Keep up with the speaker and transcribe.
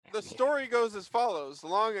the story goes as follows.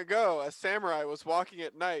 Long ago, a samurai was walking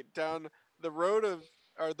at night down the road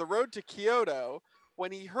to Kyoto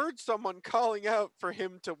when he heard someone calling out for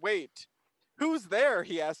him to wait. Who's there?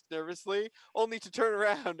 He asked nervously, only to turn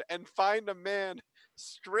around and find a man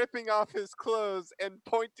stripping off his clothes and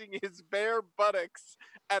pointing his bare buttocks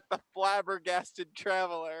at the flabbergasted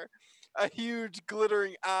traveler. A huge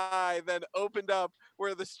glittering eye then opened up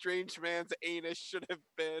where the strange man's anus should have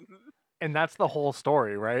been. And that's the whole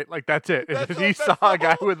story, right? Like that's it. That's He the saw a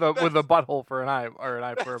guy whole- with a that's- butthole for an eye, or an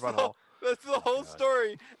eye for a That's the, butthole. that's the whole God.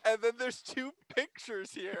 story. And then there's two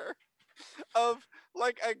pictures here of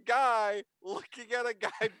like a guy looking at a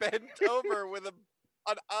guy bent over with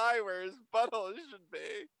an eye where his butthole should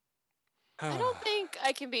be. I don't think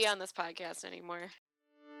I can be on this podcast anymore.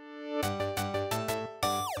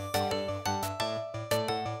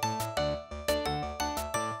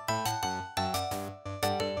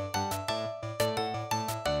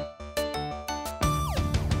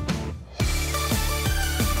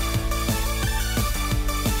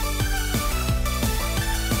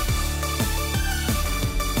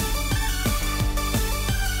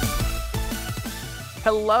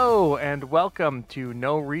 Hello and welcome to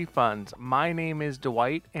No Refunds. My name is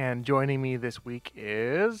Dwight, and joining me this week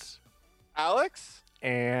is Alex?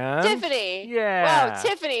 and Tiffany! Yeah, Wow,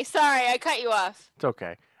 Tiffany, sorry, I cut you off. it's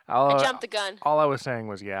okay. I jumped the gun. All I was saying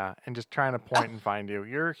was yeah, and just trying to point and find you.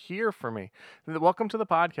 You're here for me. Welcome to the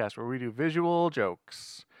podcast where we do visual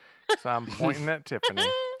jokes. So I'm pointing at Tiffany.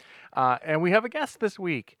 And we have a guest this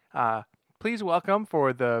week. Please welcome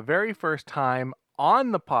for the very first time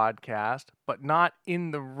on the podcast, but not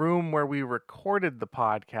in the room where we recorded the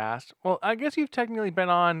podcast. Well, I guess you've technically been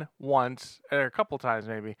on once, or a couple times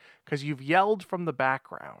maybe, because you've yelled from the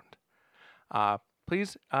background.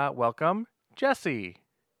 Please welcome Jesse.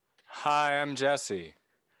 Hi, I'm Jesse.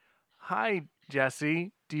 Hi,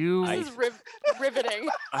 Jesse. Do you? This is riveting.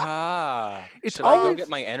 It's Should I go always- get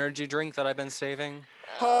my energy drink that I've been saving?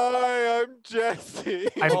 Hi, I'm Jesse.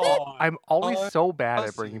 I'm always so bad at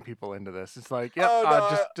Jesse. bringing people into this. It's like, yep, Oh,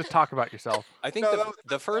 no, just talk about yourself. I think No, the, that was- the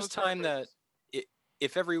that was first time that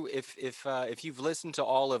perfect. if you've listened to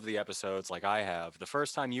all of the episodes like I have, the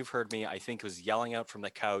first time you've heard me, I think was yelling out from the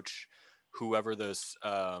couch, whoever this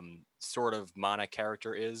sort of mana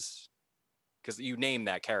character is, because you named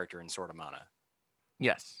that character in Sort of Mana.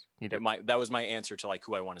 Yes, you did. That was my answer to like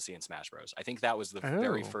who I want to see in Smash Bros. I think that was the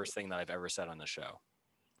very Oh. first thing that I've ever said on the show.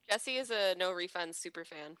 Jesse is a No Refunds super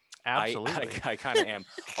fan. Absolutely. I kind of am.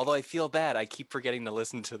 Although I feel bad, I keep forgetting to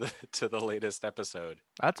listen to the latest episode.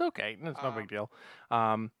 That's okay. It's no big deal.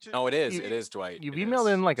 Oh, it is. You- It is, Dwight. You've It emailed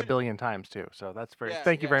is. in like a billion times too, so that's very. Yeah,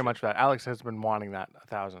 Thank you yeah, very sure. much for that. Alex has been wanting that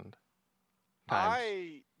 1,000 times.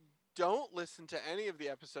 I don't listen to any of the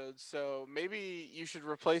episodes, so maybe you should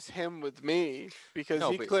replace him with me because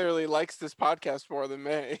No, he but- clearly likes this podcast more than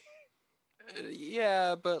me.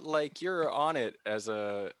 Yeah, but like you're on it as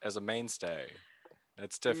a mainstay.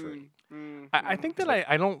 That's different. I think that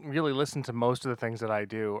I don't really listen to most of the things that I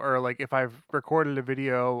do, or like if I've recorded a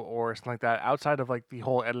video or something like that outside of like the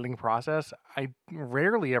whole editing process, I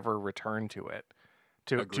rarely ever return to it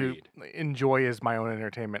to Agreed. enjoy as my own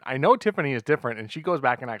entertainment. I know Tiffany is different, and she goes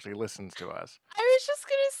back and actually listens to us. I was just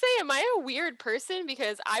gonna say, am I a weird person?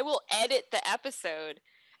 Because I will edit the episode,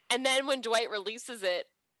 and then when Dwight releases it,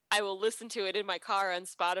 I will listen to it in my car on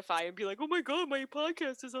Spotify and be like, "Oh my god, my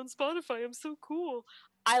podcast is on Spotify! I'm so cool."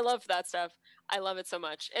 I love that stuff. I love it so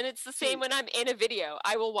much, and it's the same when I'm in a video.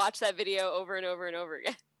 I will watch that video over and over and over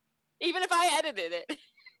again, even if I edited it.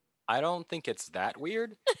 I don't think it's that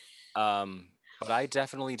weird. But I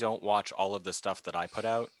definitely don't watch all of the stuff that I put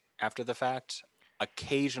out after the fact.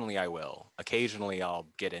 Occasionally I will. Occasionally I'll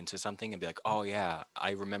get into something and be like, "Oh yeah,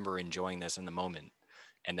 I remember enjoying this in the moment."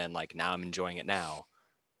 And then like now I'm enjoying it now.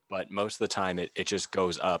 But most of the time it just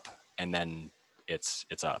goes up and then it's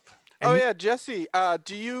up. Oh And yeah, Jesse.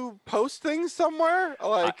 Do you post things somewhere?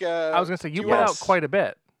 Like I was gonna say you do put out Yes. quite a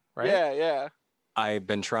bit, right? Yeah. I've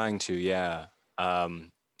been trying to, yeah.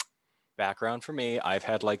 Background for me, I've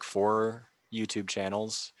had like 4 YouTube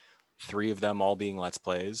channels, 3 of them all being Let's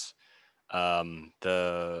Plays.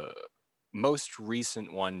 The most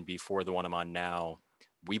recent one before the one I'm on now,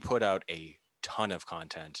 we put out a ton of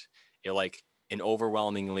content. An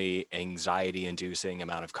overwhelmingly anxiety-inducing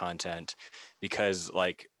amount of content because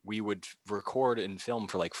like we would record and film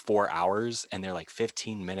for like 4 hours and they're like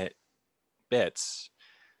 15-minute bits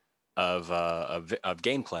of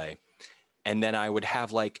gameplay, and then I would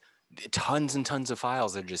have like tons and tons of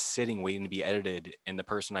files that are just sitting waiting to be edited, and the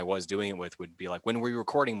person I was doing it with would be like, "When were you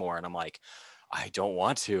recording more?" And I'm like, "I don't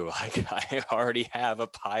want to. Like I already have a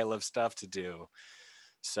pile of stuff to do."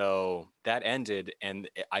 So that ended, and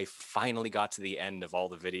I finally got to the end of all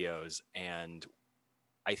the videos, and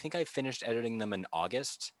I think I finished editing them in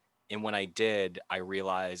August. And when I did, I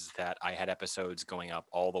realized that I had episodes going up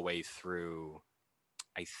all the way through,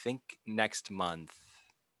 I think next month,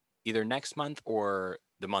 either next month or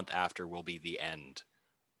the month after will be the end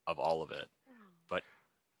of all of it. But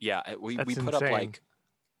yeah, we That's put up insane.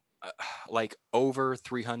 like over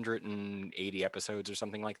 380 episodes or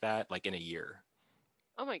something like that, like in a year.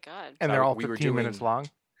 Oh my god. And So they're all we were 15 minutes doing- long.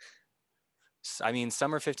 I mean,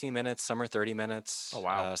 some are 15 minutes, some are 30 minutes. Oh,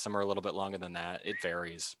 wow. Some are a little bit longer than that. It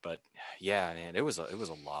varies, but yeah, man, it was a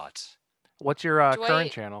lot. What's your Do current I-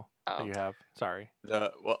 channel Oh. that you have? Sorry.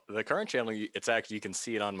 The current channel, it's actually, you can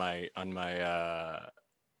see it on my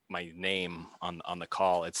my name on the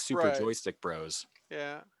call. It's Super Right. Joystick Bros,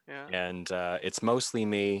 Yeah. and it's mostly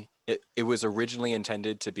me. It was originally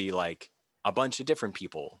intended to be like a bunch of different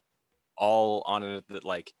people, all on it, that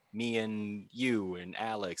like me and you and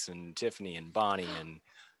Alex and Tiffany and Bonnie and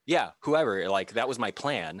yeah, whoever. Like that was my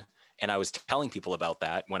plan, and I was telling people about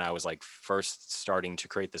that when I was like first starting to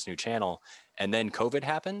create this new channel, and then COVID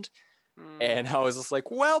happened, Mm. and I was just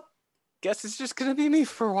like, well, guess it's just gonna be me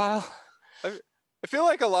for a while. I feel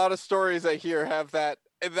like a lot of stories I hear have that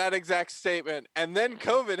exact statement, and then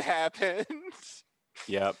COVID happened,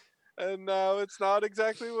 Yep. and now it's not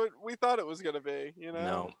exactly what we thought it was gonna be. You know.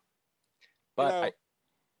 No. But know-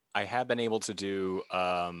 I have been able to do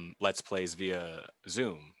Let's Plays via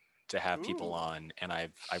Zoom to have people Ooh. on, and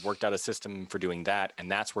I've worked out a system for doing that,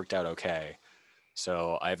 and that's worked out okay.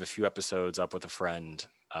 So I have a few episodes up with a friend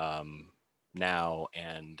now,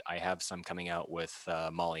 and I have some coming out with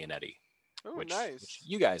Molly and Eddie, Oh, which nice.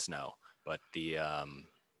 you guys know, but the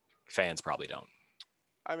fans probably don't.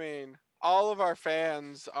 I mean, all of our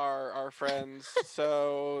fans are our friends,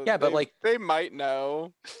 so Yeah, but, they- like- they might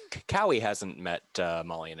know. Cowie hasn't met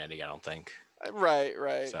Molly and Eddie, I don't think.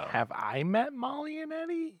 Right. So Have I met Molly and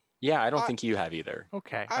Eddie? yeah, I don't I- think you have either.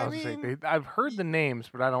 Okay. I was gonna say, mean- I've heard the names,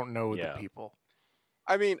 but I don't know Yeah. the people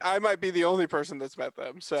I mean, I might be the only person that's met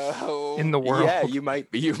them, so in the world. Yeah, you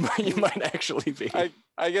might be. You might actually be.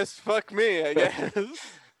 I guess fuck me. I guess.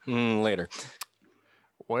 Later.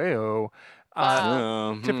 Whoa.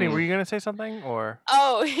 Wow. Tiffany, Hmm. were you going to say something or?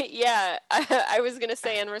 Oh, yeah. I was going to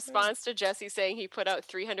say, in response to Jesse saying he put out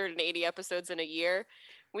 380 episodes in a year,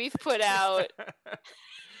 we've put out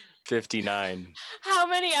 59. how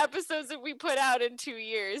many episodes have we put out in 2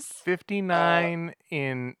 years? 59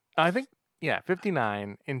 in, I think, yeah,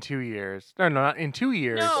 59 in 2 years. No, not in 2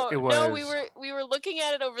 years. No, it was. no, we were looking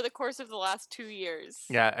at it over the course of the last 2 years.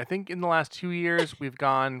 Yeah, I think in the last 2 years we've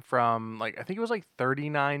gone from like I think it was like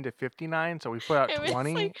 39 to 59. So we put out It was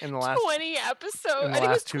 20 like in the last. 20 episodes. in the I think it was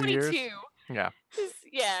last 2 years? 22. Yeah,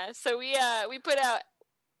 Yeah, so we put out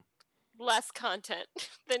less content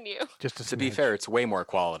than you. just To be smidge. fair, it's way more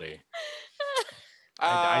quality.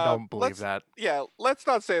 I don't believe let's- that. Yeah, let's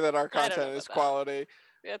not say that our I don't know content is about that. quality.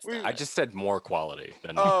 That's We- not I it. just said more quality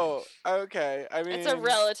than Oh, okay. I mean, It's a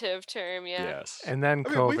relative term, yeah. yes. And then I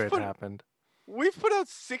mean, we've COVID put- happened. we've put out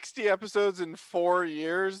 60 episodes in 4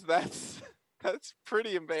 years. That's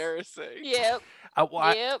pretty embarrassing. Yep.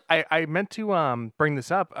 Well, Yep. I meant to bring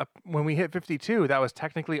this up when we hit 52. That was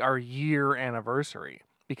technically our year anniversary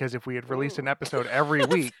because if we had released an Ooh. episode every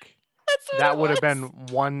week, That's what that it would have was.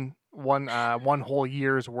 been one whole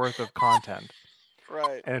year's worth of content,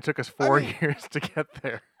 Right. and it took us I 4 mean- years to get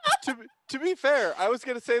there. To be fair, I was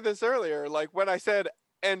gonna say this earlier. Like when I said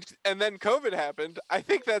and then COVID happened, I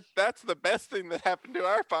think that's the best thing that happened to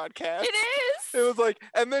our podcast. It is. It was like,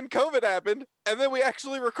 and then COVID happened, and then we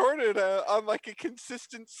actually recorded on like a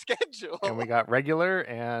consistent schedule. And we got regular,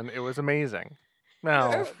 and it was amazing.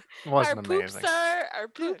 No, Yeah. it our wasn't poops amazing. our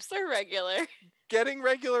poops are regular. Getting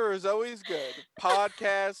regular is always good.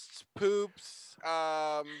 Podcasts, poops.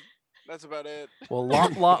 That's about it. Well,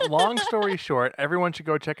 long story short, everyone should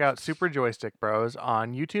go check out Super Joystick Bros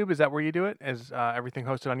on YouTube. Is that where you do it? Is everything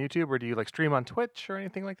hosted on YouTube, or do you like stream on Twitch or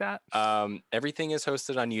anything like that? Everything is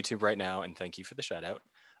hosted on YouTube right now, and thank you for the shout out.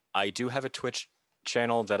 I do have a Twitch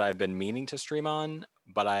channel that I've been meaning to stream on,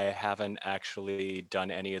 but I haven't actually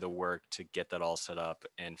done any of the work to get that all set up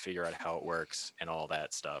and figure out how it works and all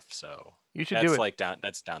that stuff. So You should that's do it. like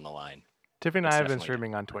that's down the line. Tiffany and it's I have been definitely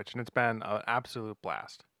streaming on Twitch, and it's been an absolute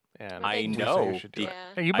blast. And I you say know, you should do it. be- Yeah.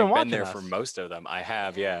 Hey, you've been I've watching been there us. for most of them. I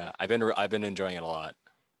have, yeah. I've been enjoying it a lot.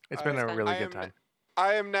 It's been I- a really I good am- time.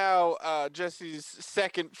 I am now Jesse's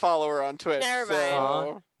second follower on Twitch. Never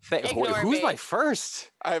so Ignore Who's my me. first?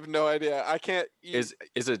 I have no idea. I can't. Is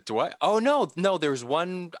it Dwight? Oh no, there's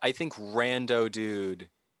one I think rando dude.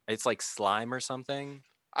 It's like Slime or something.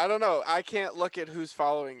 I don't know. I can't look at who's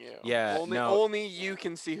following you. Yeah, Only no. only you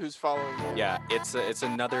can see who's following you. Yeah, it's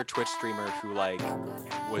another Twitch streamer who like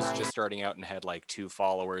was just starting out and had like 2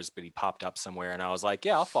 followers, but he popped up somewhere, and I was like,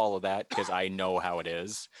 yeah, I'll follow that because I know how it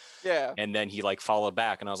is. Yeah. And then he like followed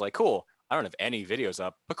back, and I was like, cool. I don't have any videos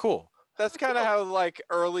up, but cool. That's kind of how like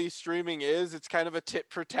early streaming is. It's kind of a tit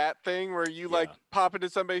for tat thing where you like Yeah. pop into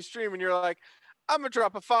somebody's stream and you're like, I'm gonna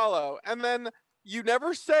drop a follow, and then you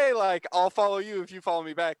never say like I'll follow you if you follow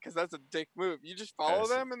me back because that's a dick move. You just follow Yes.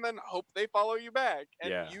 them and then hope they follow you back, and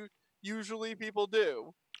Yeah. usually people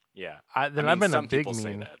do. Yeah. I've I mean, been a some big people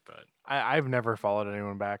say mean. that, but I've never followed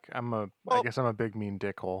anyone back. I Well- guess I'm a big mean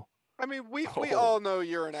dickhole. I mean, we Oh. all know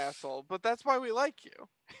you're an asshole, but that's why we like you.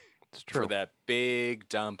 It's true. for that big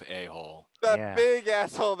dump a-hole. That Yeah. big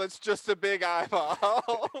asshole that's just a big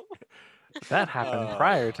eyeball. That happened Oh.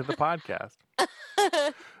 prior to the podcast.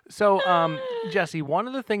 So, Jesse, one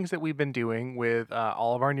of the things that we've been doing with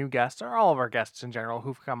all of our new guests, or all of our guests in general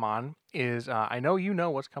who've come on, is I know you know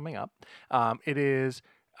what's coming up. It is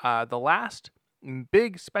the last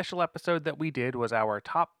big special episode that we did was our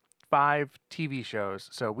top 5 TV shows.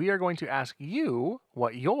 So we are going to ask you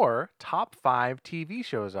what your top 5 TV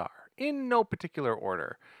shows are, in no particular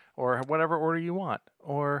order, or whatever order you want,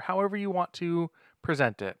 or however you want to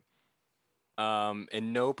present it.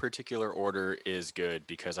 In no particular order is good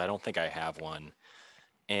because I don't think I have one.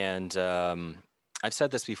 And I've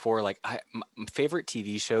said this before, like favorite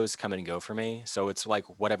TV shows come and go for me. So it's like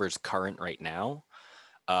whatever's current right now.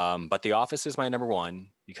 But The Office is my number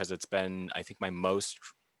one because it's been, I think, my most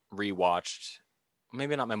rewatched,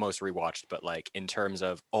 maybe not my most rewatched, but like in terms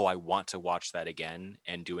of, oh, I want to watch that again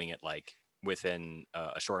and doing it like within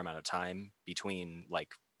a short amount of time between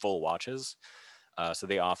like full watches. So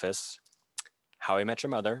The Office, How I Met Your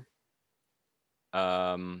Mother.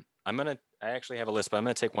 I actually have a list, but I'm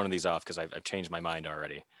gonna take one of these off because I've changed my mind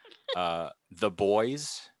already. The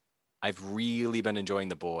Boys. I've really been enjoying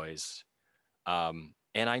The Boys.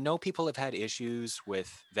 And I know people have had issues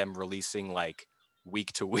with them releasing like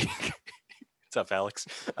week to week. What's up, Alex?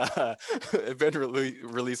 I've been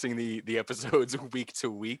releasing the episodes week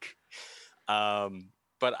to week.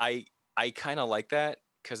 But I kind of like that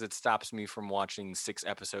because it stops me from watching 6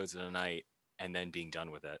 episodes in a night and then being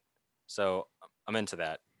done with it. So I'm into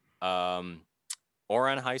that.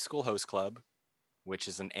 Ouran High School Host Club, which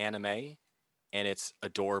is an anime, and it's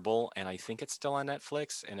adorable. And I think it's still on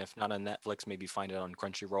Netflix. And if not on Netflix, maybe find it on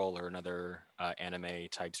Crunchyroll or another anime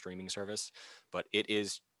type streaming service. But it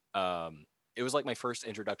is, it was like my first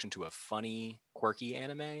introduction to a funny, quirky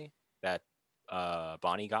anime that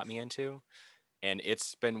Bonnie got me into. And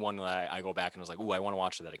it's been one that I go back and was like, ooh, I want to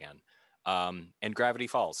watch that again. And Gravity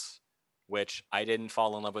Falls, which I didn't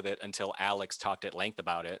fall in love with it until Alex talked at length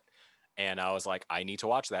about it. And I was like, I need to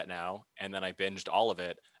watch that now. And then I binged all of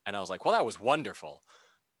it. And I was like, well, that was wonderful.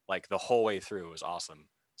 Like the whole way through was awesome.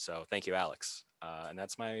 So thank you, Alex. And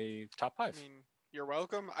that's my top 5. I mean, you're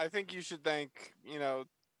welcome. I think you should thank,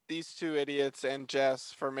 these 2 idiots and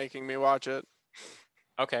Jess for making me watch it.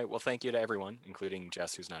 Okay, well, thank you to everyone, including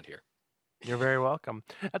Jess, who's not here. You're very welcome.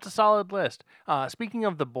 That's a solid list. Speaking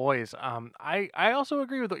of The Boys, I also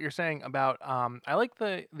agree with what you're saying about. I like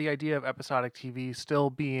the idea of episodic TV still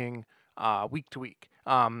being week to week.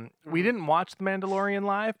 We didn't watch The Mandalorian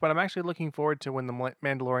live, but I'm actually looking forward to when The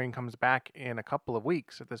Mandalorian comes back in a couple of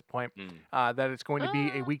weeks. At this point, that it's going to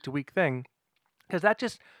be a week to week thing, because that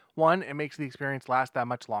just it makes the experience last that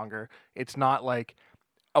much longer. It's not like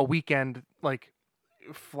a weekend like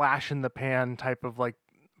flash in the pan type of like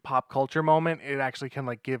pop culture moment. It actually can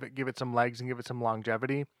like give it some legs and give it some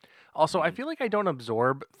longevity. Also, I feel like I don't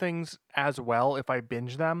absorb things as well if I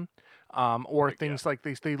binge them, or things like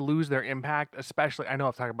they lose their impact. Especially, I know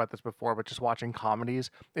I've talked about this before, but just watching comedies.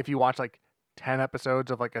 If you watch like 10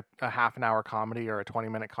 episodes of like a half an hour comedy or a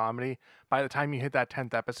 20-minute comedy, by the time you hit that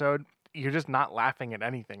 10th episode, you're just not laughing at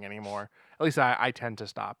anything anymore. At least I tend to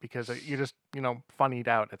stop because you're just funnied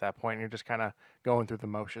out at that point. And you're just kind of going through the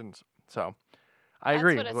motions. So. I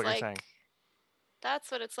agree with what you're saying.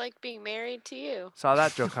 That's what it's like being married to you. Saw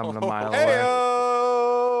that joke coming a mile away.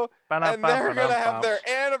 Heyo! And they're going to have their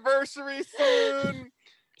anniversary soon.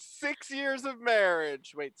 6 years of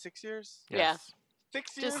marriage. Wait, 6 years? Yeah.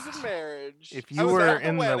 6 years of marriage. If you were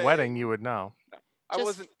in the wedding, you would know. I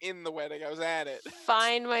wasn't in the wedding. I was at it.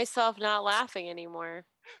 Find myself not laughing anymore.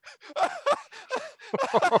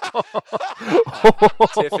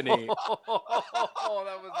 Tiffany. Oh,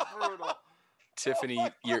 that was brutal. Tiffany,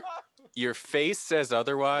 your face says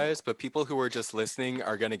otherwise, but people who are just listening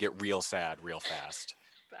are gonna get real sad real fast.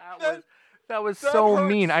 That was That so hurts.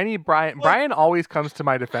 mean. I need Brian. Like- Brian always comes to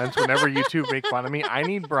my defense whenever you two make fun of me. I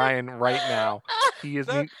need Brian right now. He is.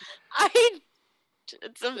 That-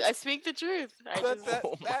 I speak the truth.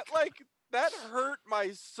 Oh my that hurt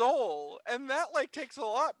my soul, and that like takes a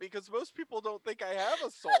lot because most people don't think I have a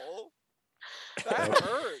soul. That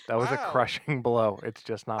hurt. That was a Wow. crushing blow. It's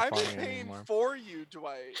just not I'm in funny pain anymore. for you,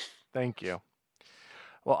 Dwight. Thank you.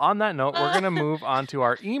 Well, on that note, we're going to move on to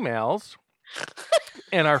our emails.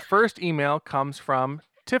 And our first email comes from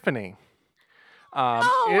Tiffany. What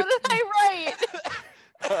did I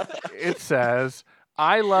write? It says,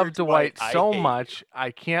 I love Dwight, Dwight I so hate much.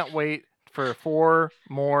 I can't wait for 4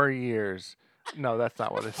 more years. No, that's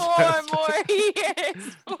not what it 4 says. more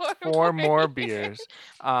years. 4 more beers.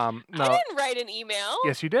 I No. didn't write an email.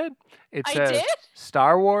 Yes, you did. It I says did?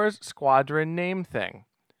 Star Wars Squadron name thing.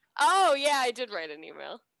 Oh, yeah, I did write an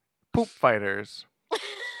email. Poop fighters.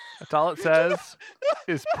 That's all it says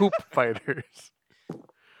is poop fighters.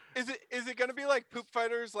 Is it gonna be like poop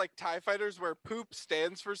fighters, like TIE fighters, where poop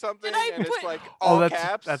stands for something I and it's put- like all that's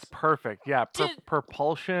caps? that's perfect. Yeah, Did-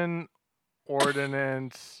 propulsion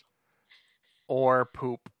ordnance or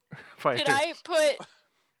poop fighters. Did I put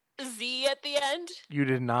Z at the end? You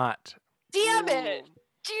did not. Damn it! Ooh.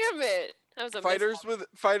 Damn it! That was a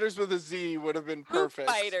Fighters with a Z would have been Poop perfect.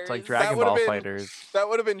 fighters. It's like That Dragon would've Ball been- fighters. That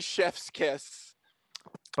would have been Chef's kiss.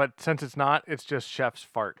 But since it's not, it's just chef's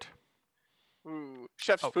fart. Ooh,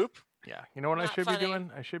 Chef's Oh. poop. Yeah. You know what I Not should funny. be doing?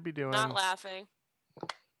 I should be doing Not laughing.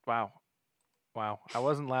 Wow. I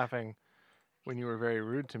wasn't laughing when you were very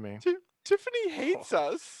rude to me. Tiffany hates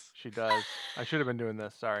us. She does. I should have been doing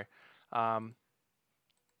this. Sorry.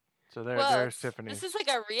 So Well, there's Tiffany. This is like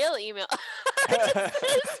a real email. It just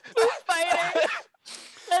says poop fighter.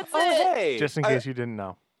 That's Oh, it. hey. Just in I- case you didn't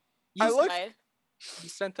know. I you, look- Right. you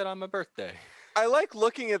sent that on my birthday. I like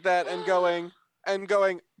looking at that and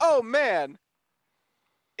going, oh man,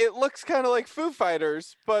 it looks kind of like Foo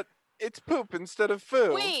Fighters, but it's poop instead of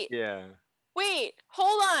foo. Yeah. Wait,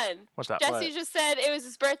 hold on. What's up? Jesse What? just said it was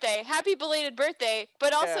his birthday. Happy belated birthday.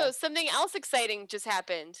 But also Yeah. something else exciting just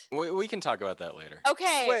happened. We can talk about that later.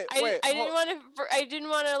 Okay. Wait, I didn't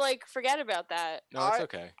want to like forget about that. No, it's I-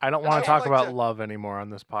 okay. I don't I want would to talk like about to- love anymore on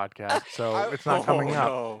this podcast, so I- it's not coming up.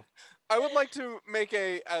 No. I would like to make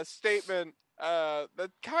a statement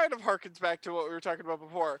that kind of harkens back to what we were talking about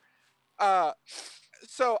before.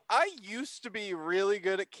 So I used to be really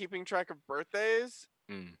good at keeping track of birthdays,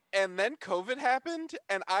 Mm. and then COVID happened,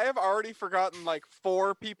 and I have already forgotten like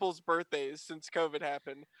 4 people's birthdays since COVID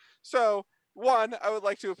happened. So, one, I would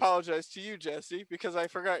like to apologize to you, Jesse, because I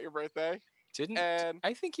forgot your birthday, Didn't and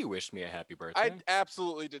I think you wished me a happy birthday? I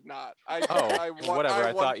absolutely did not. Oh, I whatever.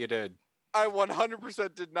 I thought you did. I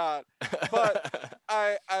 100% did not. But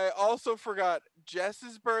I also forgot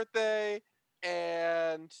Jess's birthday,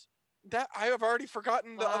 and that I have already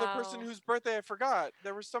forgotten the other person Wow. whose birthday I forgot.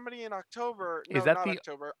 There was somebody in October. Is No, that not the-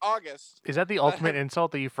 October. August. Is that the ultimate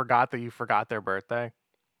insult that you forgot their birthday?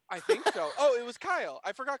 I think so. Oh, it was Kyle.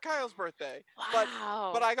 I forgot Kyle's birthday. Wow.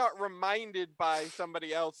 But I got reminded by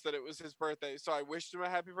somebody else that it was his birthday, so I wished him a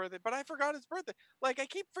happy birthday, but I forgot his birthday. Like, I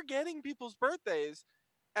keep forgetting people's birthdays,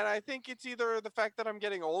 and I think it's either the fact that I'm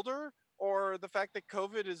getting older or the fact that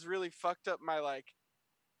COVID has really fucked up my, like,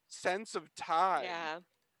 sense of time. Yeah.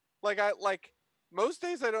 Like, most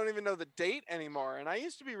days I don't even know the date anymore, and I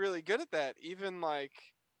used to be really good at that, even, like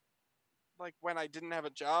when I didn't have a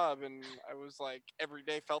job and I was, like, every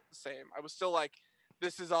day felt the same. I was still like,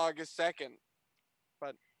 this is August 2nd,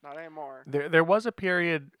 but not anymore. There was a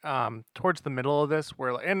period towards the middle of this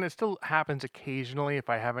where, and it still happens occasionally if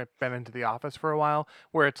I haven't been into the office for a while,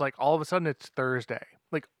 where it's like all of a sudden it's Thursday.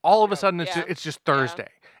 Like all of a Yeah. sudden Yeah. it's just Thursday,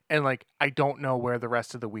 and like I don't know where the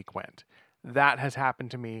rest of the week went. That has happened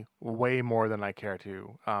to me way more than I care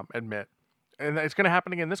to admit, and it's going to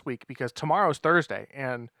happen again this week because tomorrow's Thursday,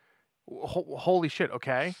 and holy shit.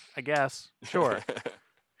 Okay, I guess sure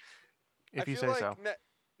if I you feel say like so.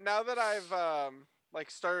 now that I've like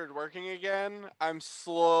started working again, I'm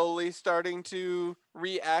slowly starting to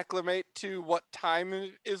reacclimate to what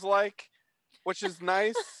time is like, which is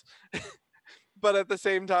nice. But at the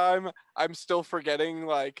same time, I'm still forgetting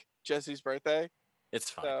like Jesse's birthday. It's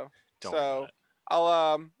fine. So Don't worry so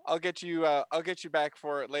about it. I'll get you back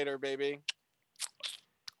for it later, baby.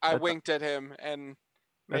 I That's- winked at him and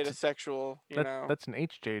made a That's- sexual, you know. That's an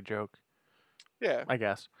HJ joke. Yeah. I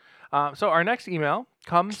guess. So our next email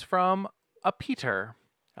comes from a Peter,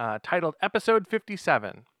 titled Episode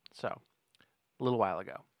 57. So, a little while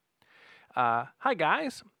ago. Hi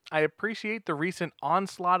guys. I appreciate the recent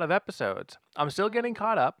onslaught of episodes. I'm still getting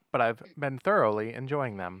caught up, but I've been thoroughly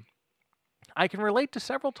enjoying them. I can relate to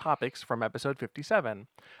several topics from episode 57.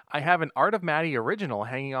 I have an Art of Maddie original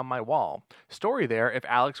hanging on my wall. Story there if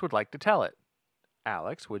Alex would like to tell it.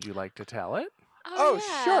 Alex, would you like to tell it? Oh,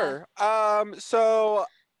 yeah. sure. So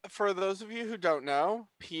for those of you who don't know,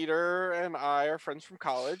 Peter and I are friends from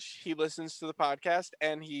college. He listens to the podcast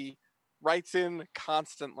and he writes in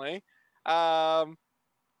constantly. And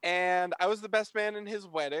I was the best man in his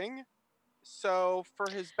wedding. So for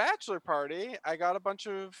his bachelor party, I got a bunch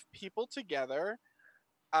of people together,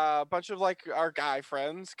 a bunch of like our guy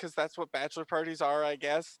friends, because that's what bachelor parties are, I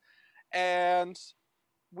guess. And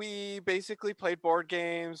we basically played board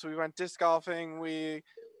games. We went disc golfing. We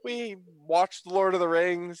watched Lord of the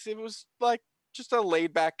Rings. It was like just a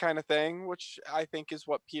laid back kind of thing, which I think is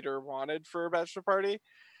what Peter wanted for a bachelor party.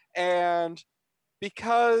 And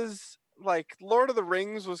because like Lord of the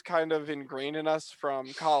Rings was kind of ingrained in us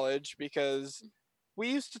from college because we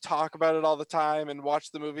used to talk about it all the time and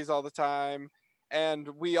watch the movies all the time. And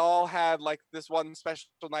we all had like this one special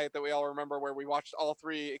night that we all remember where we watched all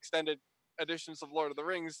 3 extended editions of Lord of the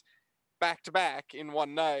Rings back to back in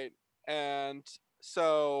one night. And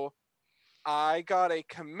so I got a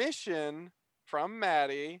commission from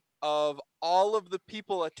Maddie of all of the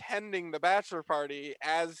people attending the bachelor party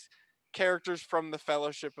as characters from the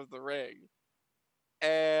Fellowship of the Ring.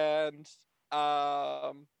 And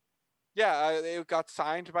yeah, it got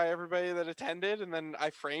signed by everybody that attended, and then I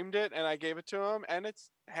framed it and I gave it to them, and it's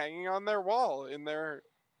hanging on their wall in their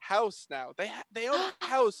house now. They own a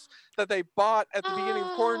house that they bought at the beginning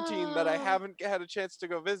of quarantine that I Oh. haven't had a chance to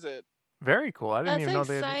go visit. Very cool. I didn't That's even know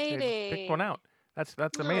they'd picked one exciting. out.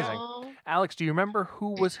 That's amazing. Aw. Alex, do you remember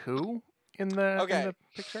who was who in the Okay.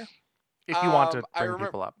 picture? If you want to I bring remember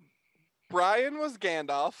people up. Brian was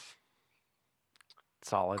Gandalf.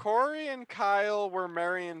 Solid. Corey and Kyle were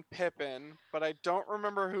Merry and Pippin, but I don't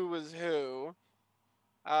remember who was who.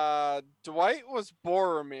 Dwight was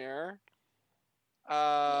Boromir.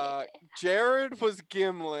 Jared was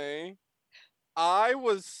Gimli. I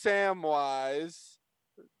was Samwise.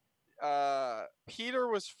 Peter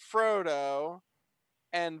was Frodo.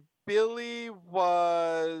 And Billy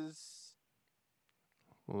was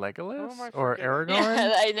Legolas I or forgetting? Aragorn?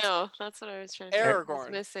 Yeah, I know. That's what I was trying to think. Aragorn.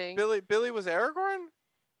 Was missing. Billy was Aragorn?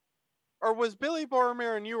 Or was Billy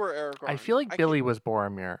Boromir and you were Aragorn? I feel like Billy was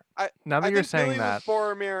Boromir. Now that I you're think saying Billy that, was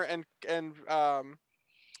Boromir and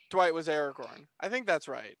Dwight was Aragorn. I think that's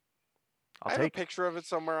right. I I'll have a take. picture of it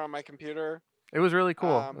somewhere on my computer. It was really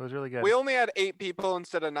cool. It was really good. We only had 8 people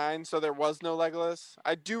instead of 9, so there was no Legolas.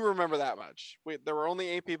 I do remember that much. There were only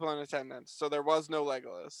 8 people in attendance, so there was no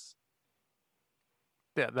Legolas.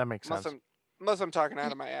 Yeah, that makes sense. Unless I'm talking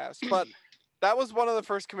out of my ass. But that was one of the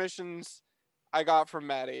first commissions I got from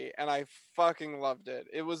Maddie, and I fucking loved it.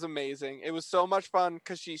 It was amazing. It was so much fun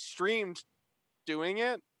because she streamed doing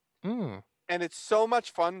it, Mm. and it's so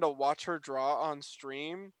much fun to watch her draw on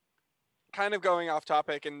stream. Kind of going off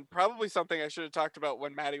topic, and probably something I should have talked about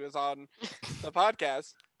when Maddie was on the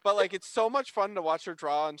podcast. But like, it's so much fun to watch her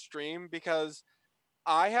draw on stream because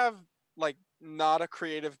I have like not a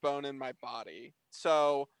creative bone in my body.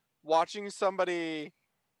 So watching somebody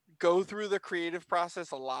go through the creative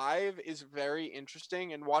process live is very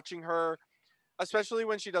interesting, and watching her, especially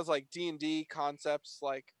when she does like D&D concepts,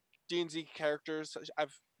 like D&D characters,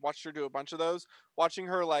 I've watched her do a bunch of those. Watching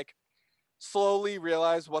her like slowly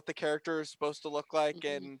realize what the character is supposed to look like,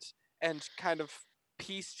 and kind of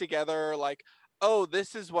piece together like, oh,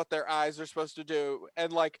 this is what their eyes are supposed to do,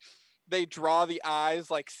 and like they draw the eyes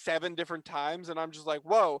like 7 different times, and I'm just like,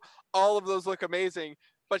 whoa, all of those look amazing,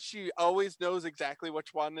 but she always knows exactly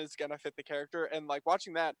which one is gonna fit the character. And like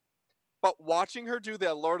watching that, but watching her do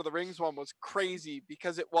the Lord of the Rings one was crazy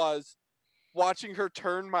because it was watching her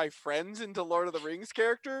turn my friends into Lord of the Rings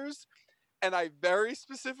characters. And I very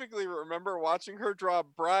specifically remember watching her draw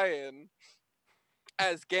Brian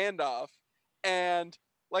as Gandalf. And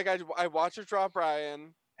like I watch her draw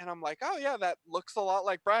Brian, and I'm like, oh yeah, that looks a lot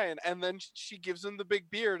like Brian. And then she gives him the big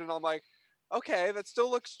beard, and I'm like, okay, that still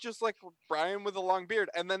looks just like Brian with a long beard.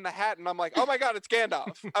 And then the hat, and I'm like, oh my god, it's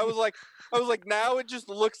Gandalf. I was like, now it just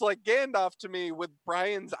looks like Gandalf to me with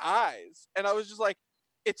Brian's eyes. And I was just like,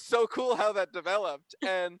 it's so cool how that developed.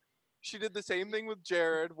 And she did the same thing with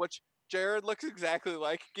Jared, which Jared looks exactly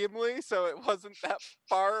like Gimli, so it wasn't that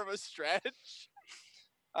far of a stretch.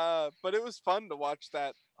 But it was fun to watch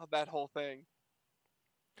that whole thing.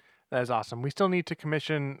 That is awesome. We still need to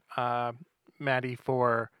commission Maddie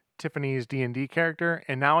for Tiffany's D&D character,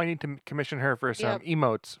 and now I need to commission her for some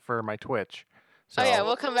emotes for my Twitch. So, Oh yeah,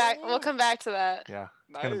 we'll come back. We'll come back to that. Yeah,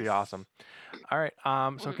 it's gonna be Nice. awesome. All right.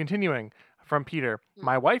 So continuing from Peter,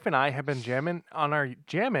 my wife and I have been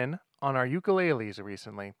jamming on our ukuleles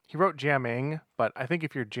recently. He wrote jamming, but I think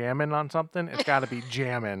if you're jamming on something, it's got to be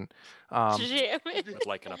jammin'. Jamming. With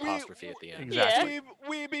like an apostrophe at the end. Exactly.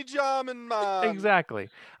 We be jamming, Mom. Exactly.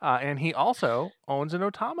 And he also owns an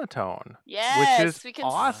automaton, Yes, which is we can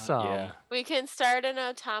awesome. Yeah. We can start an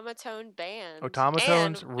automaton band.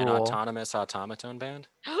 Automatons An rule. autonomous automaton band.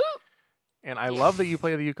 And I love that you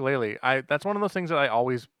play the ukulele. That's one of those things that I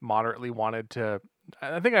always moderately wanted to.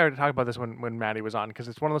 I think I already talked about this when Maddie was on, because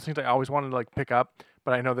it's one of those things I always wanted to like pick up,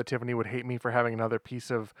 but I know that Tiffany would hate me for having another piece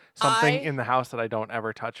of something in the house that I don't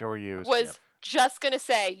ever touch or use. Was just gonna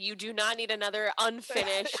say, you do not need another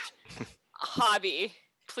unfinished hobby.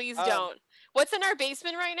 Please don't. What's in our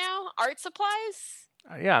basement right now? Art supplies?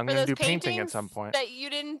 Yeah, I'm For going to those do painting at paintings some point. that you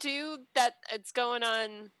didn't do, that it's going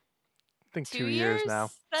on I think 2 2 years now.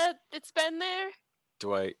 that it's been there.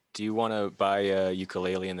 Do you want to buy a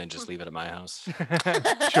ukulele and then just leave it at my house?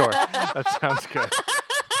 Sure, that sounds good.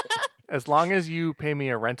 As long as you pay me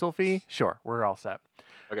a rental fee, sure, we're all set.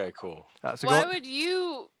 Okay, cool. So Why would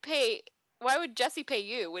you pay? Why would Jesse pay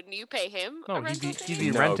you? Wouldn't you pay him? No, a rental he'd fee? be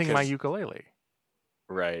No, renting my 'cause- ukulele.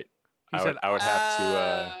 Right. He I said, would have to.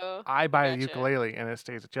 Oh. I buy a Gotcha. ukulele and it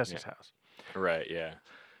stays at Jesse's house. Right. Yeah.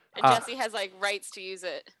 And Jesse has like rights to use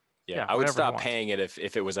it. Yeah, I would whatever he stop wants. paying it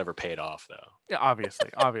if it was ever paid off, though. Yeah,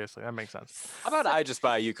 obviously, that makes sense. How about I just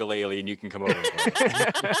buy a ukulele and you can come over? And play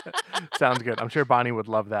it? Sounds good. I'm sure Bonnie would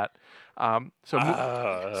love that.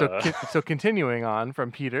 So continuing on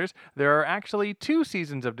from Peters, there are actually 2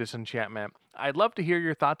 seasons of Disenchantment. I'd love to hear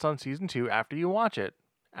your thoughts on season 2 after you watch it.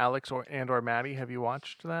 Alex or Maddie, have you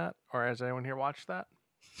watched that, or has anyone here watched that?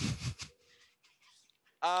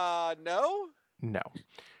 No. No.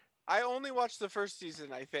 I only watched the first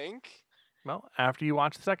season, I think. Well, after you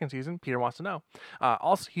watch the second season, Peter wants to know.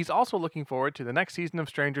 He's also looking forward to the next season of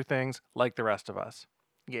Stranger Things, like the rest of us.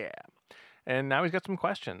 Yeah. And now he's got some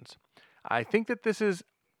questions. I think that this is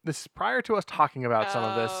prior to us talking about some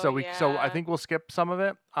of this, so I think we'll skip some of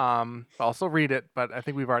it. I'll still read it, but I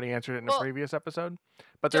think we've already answered it in a previous episode.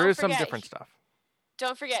 But there is some different stuff.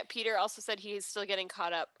 Don't forget, Peter also said he's still getting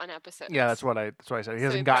caught up on episodes. Yeah, that's what I said. He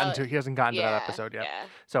hasn't gotten to that episode yet. Yeah.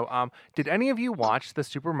 So, did any of you watch the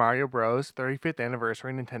Super Mario Bros. 35th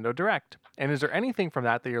Anniversary Nintendo Direct? And is there anything from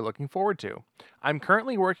that you're looking forward to? I'm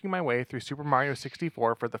currently working my way through Super Mario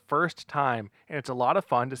 64 for the first time, and it's a lot of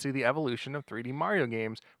fun to see the evolution of 3D Mario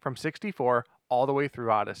games from 64 all the way through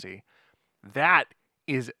Odyssey. That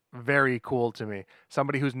is very cool to me.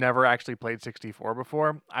 Somebody who's never actually played 64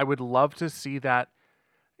 before, I would love to see that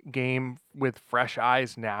game with fresh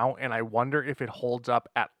eyes now, and I wonder if it holds up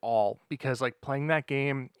at all, because like playing that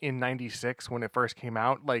game in 96 when it first came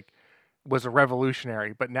out was a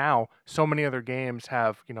revolutionary, but now so many other games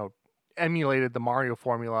have emulated the Mario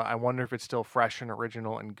formula. I wonder if it's still fresh and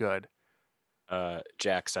original and good.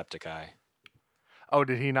 Jacksepticeye. Oh,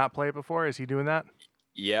 did he not play it before? Is he doing that?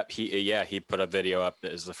 Yep, he put a video up.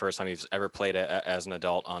 This is the first time he's ever played it as an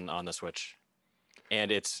adult on the Switch,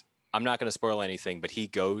 and I'm not going to spoil anything, but he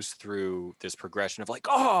goes through this progression of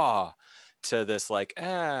to this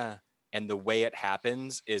and the way it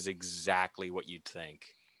happens is exactly what you'd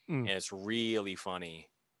think, and it's really funny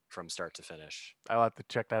from start to finish. I'll have to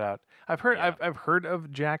check that out. I've heard of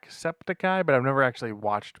Jacksepticeye, but I've never actually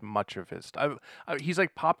watched much of his stuff. He's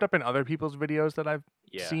popped up in other people's videos that I've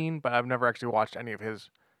seen, but I've never actually watched any of his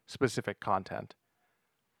specific content.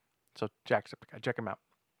 So Jacksepticeye, check him out.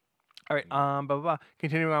 All right,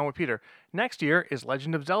 continuing on with Peter. Next year is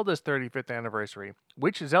Legend of Zelda's 35th anniversary.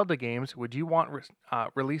 Which Zelda games would you want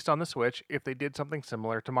released on the Switch if they did something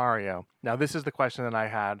similar to Mario? Now, this is the question that I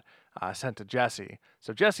had sent to Jesse.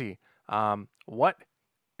 So, Jesse, what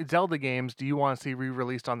Zelda games do you want to see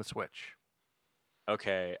re-released on the Switch?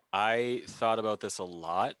 Okay, I thought about this a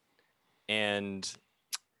lot, and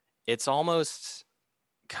it's almost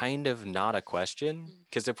kind of not a question,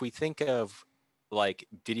 because if we think of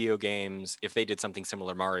video games, if they did something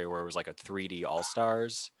similar to Mario where it was a 3D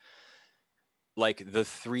All-Stars, the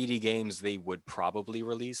 3D games they would probably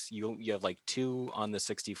release, you have 2 on the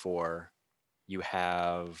 64, you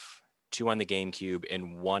have 2 on the GameCube,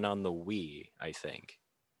 and 1 on the Wii, I think,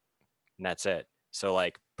 and that's it. So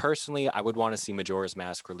personally, I would want to see Majora's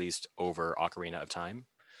Mask released over Ocarina of Time,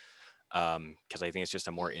 because I think it's just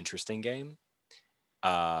a more interesting game.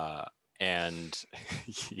 And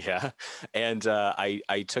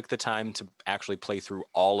I took the time to actually play through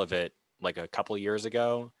all of it a couple of years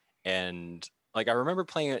ago, and I remember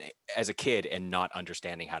playing it as a kid and not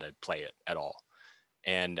understanding how to play it at all.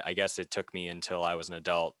 And I guess it took me until I was an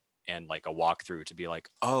adult and a walkthrough to be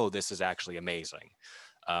oh, this is actually amazing.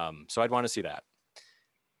 So I'd want to see that.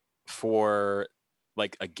 For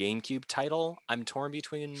like a GameCube title, I'm torn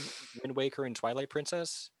between Wind Waker and Twilight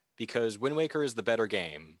Princess because Wind Waker is the better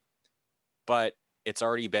game, but it's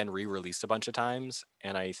already been re-released a bunch of times,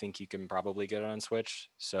 and I think you can probably get it on Switch.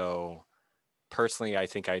 So personally, I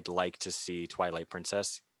think I'd like to see Twilight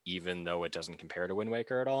Princess, even though it doesn't compare to Wind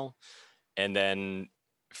Waker at all. And then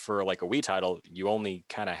for like a Wii title, you only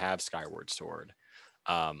kind of have Skyward Sword.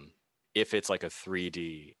 If it's like a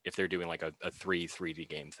 3D, if they're doing like a 3D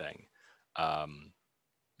game thing.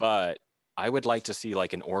 But I would like to see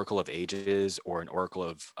like an Oracle of Ages or an Oracle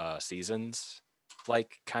of Seasons,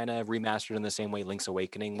 like kind of remastered in the same way Link's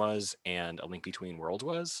Awakening was and A Link Between Worlds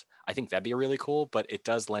was. I think that'd be really cool, but it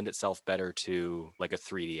does lend itself better to like a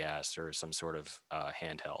 3DS or some sort of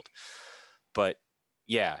handheld. But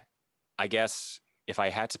yeah, I guess if I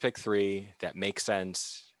had to pick three that make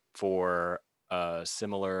sense for a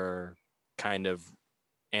similar kind of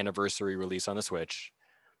anniversary release on the Switch,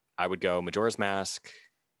 I would go Majora's Mask,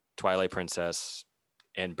 Twilight Princess,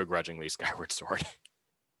 and begrudgingly Skyward Sword.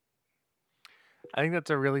 I think that's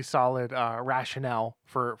a really solid rationale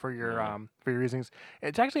for your reasons.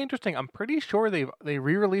 It's actually interesting. I'm pretty sure they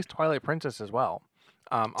re-released Twilight Princess as well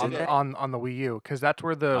Did they? on the Wii U, because that's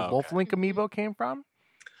where the Oh, Wolf okay. Link amiibo came from.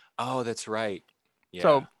 Oh, that's right. Yeah.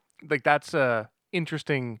 So like that's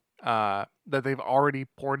interesting that they've already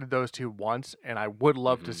ported those two once, and I would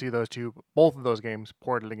love to Mhm. see both of those games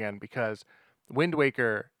ported again, because Wind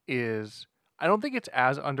Waker is, I don't think it's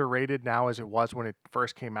as underrated now as it was when it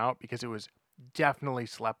first came out, because it was definitely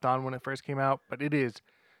slept on when it first came out, but it is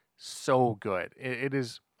so good. It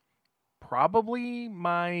is probably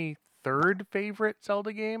my third favorite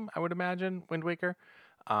Zelda game, I would imagine, Wind Waker.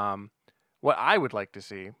 What I would like to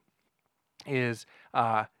see is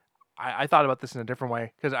I thought about this in a different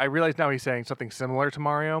way, because I realize now he's saying something similar to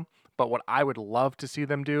Mario, but what I would love to see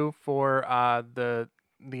them do for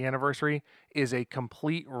the anniversary is a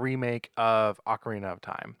complete remake of Ocarina of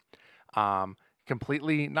Time.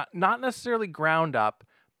 Completely not necessarily ground up,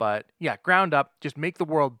 but yeah, ground up. Just make the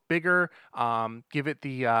world bigger. Give it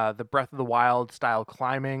the Breath of the Wild style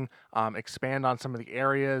climbing. Expand on some of the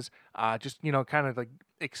areas. Just kind of like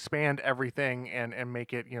expand everything and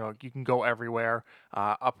make it, you can go everywhere.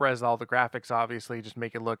 Up-res all the graphics, obviously. Just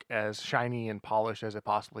make it look as shiny and polished as it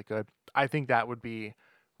possibly could. I think that would be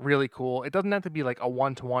really cool. It doesn't have to be like a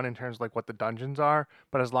one-to-one in terms of like what the dungeons are,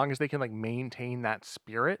 but as long as they can like maintain that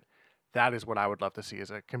spirit, that is what I would love to see,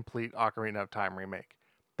 is a complete Ocarina of Time remake.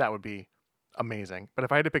 That would be amazing. But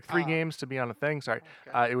if I had to pick three games to be on a thing, sorry,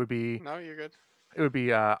 Okay. it would be No, you're good.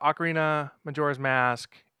 Ocarina, Majora's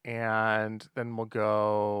Mask, and then we'll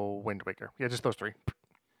go Wind Waker. Yeah, just those three.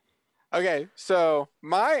 Okay, so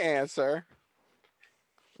my answer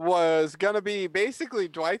was gonna be basically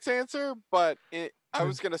Dwight's answer, but I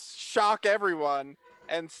was gonna shock everyone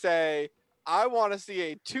and say I want to see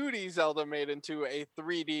a 2D Zelda made into a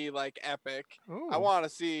 3D like epic. I Ooh. want to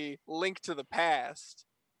see Link to the Past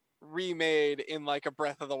remade in like a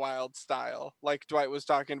Breath of the Wild style, like Dwight was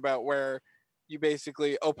talking about, where you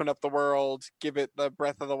basically open up the world, give it the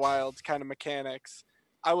Breath of the Wild kind of mechanics.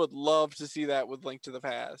 I would love to see that with Link to the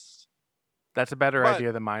Past. That's a better But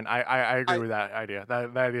idea than mine. I agree with that idea.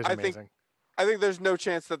 That idea is I think amazing. I think there's no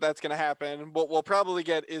chance that that's going to happen. What we'll probably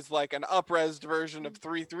get is like an up-resed version of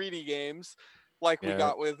 3D games, like we Yeah.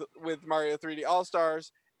 got with Mario 3D All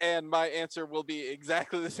Stars. And my answer will be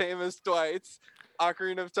exactly the same as Dwight's: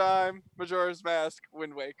 Ocarina of Time, Majora's Mask,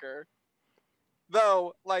 Wind Waker.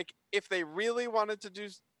 Though, like, if they really wanted to do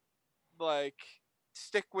like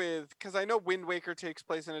stick with, because I know Wind Waker takes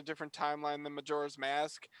place in a different timeline than Majora's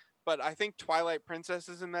Mask, but I think Twilight Princess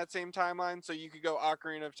is in that same timeline, so you could go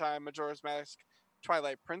Ocarina of Time, Majora's Mask,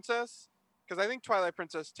 Twilight Princess, because I think Twilight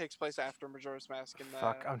Princess takes place after Majora's Mask in the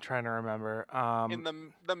Fuck, I'm trying to remember. in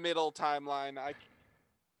the middle timeline.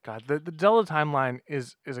 God, the Zelda timeline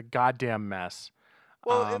is a goddamn mess.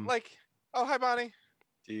 It like, oh, hi Bonnie.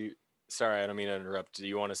 Sorry, I don't mean to interrupt. Do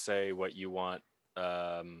you want to say what you want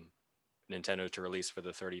Nintendo to release for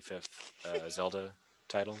the 35th Zelda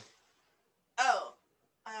title? Oh,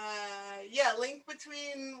 yeah, Link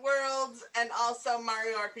Between Worlds and also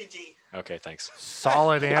Mario RPG. Okay, thanks.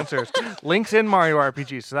 Solid answers. Link's in Mario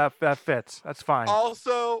RPG, so that fits. That's fine.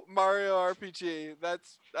 Also Mario RPG.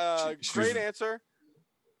 That's She great was- answer.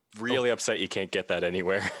 Really upset you can't get that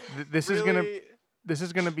anywhere. This Really,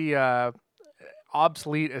 is gonna be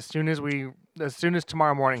obsolete as soon as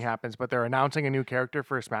tomorrow morning happens. But they're announcing a new character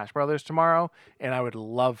for Smash Brothers tomorrow, and I would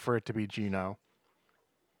love for it to be Gino.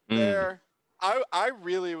 there. I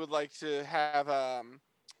really would like to have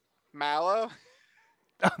Mallow.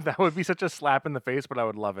 That would be such a slap in the face, but I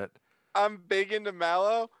would love it. I'm big into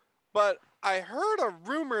Mallow, but I heard a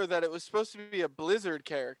rumor that it was supposed to be a Blizzard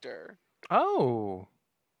character. Oh,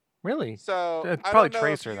 really? So It's I probably don't know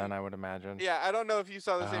if Tracer you, then, I would imagine. yeah, I don't know if you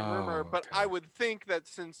saw the same rumor, Oh, but I okay. would think that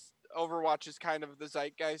since Overwatch is kind of the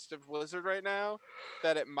zeitgeist of Blizzard right now,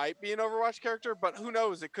 that it might be an Overwatch character. But who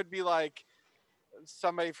knows? It could be like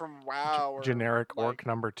somebody from WoW or Generic like, orc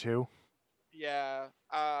number 2. yeah.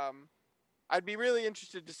 I'd be really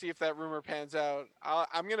interested to see if that rumor pans out.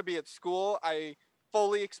 I'm gonna be at school. I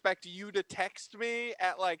fully expect you to text me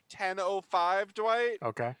at like 10:05, Dwight,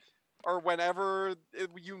 Okay. or whenever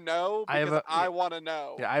you know, I have because a- I want to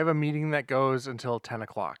know. Yeah, I have a meeting that goes until 10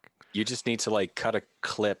 o'clock. You just need to like cut a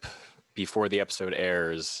clip before the episode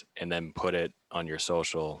airs and then put it on your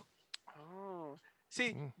social. Oh,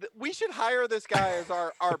 see, Mm. we should hire this guy as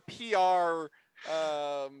our PR,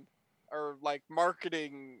 or like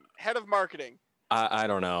marketing head of marketing. I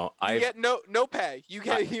don't know. You get no pay. You're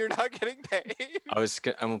not getting paid.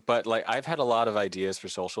 But like I've had a lot of ideas for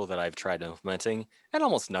social that I've tried implementing, and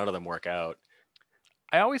almost none of them work out.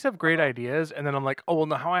 I always have great ideas, and then I'm like, oh,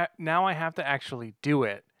 well, now I have to actually do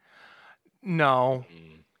it. No.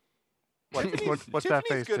 Mm. What's that Tiffany's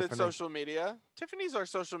face, good at Tiffany? social media. Tiffany's our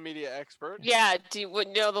social media expert. Yeah, do you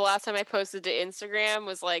know the last time I posted to Instagram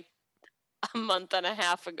was like a month and a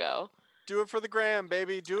half ago. Do it for the gram,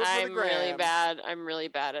 baby. Do it for the I'm gram. really bad. I'm really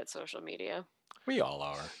bad at social media. We all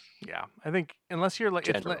are. Yeah, I think unless you're like,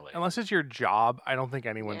 Generally. unless it's your job, I don't think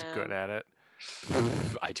anyone's Yeah. good at it.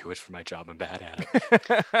 I do it for my job. I'm bad at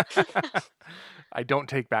it. I don't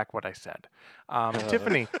take back what I said.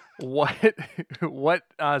 Tiffany, what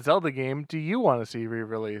Zelda game do you want to see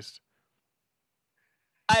re-released?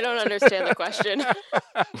 I don't understand the question.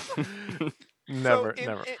 Never.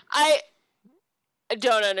 I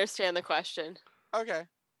don't understand the question. Okay.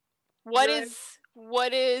 What You're is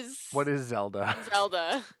What is Zelda?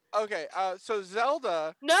 Zelda? Okay. So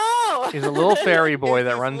Zelda No. He's a little fairy boy is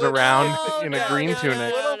that this runs little- around in a no, green no, tunic. no.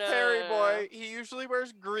 little fairy boy. He usually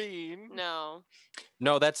wears green. No.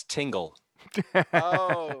 No, that's Tingle.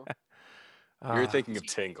 Oh, You're Ah, thinking of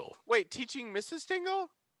Tingle. wait. Teaching Mrs. Tingle?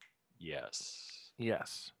 Yes.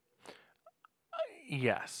 yes.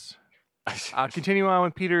 Yes. Continue on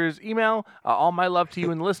with Peter's email. All my love to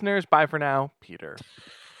you and the listeners. Bye for now, Peter.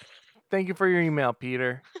 Thank you for your email,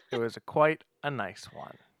 Peter. It was quite a nice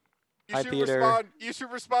one. Hi, Peter. You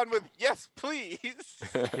should respond with yes, please.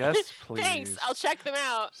 Yes, please. Thanks. I'll check them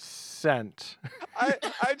out. Sent.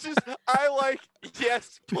 I like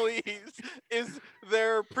yes, please is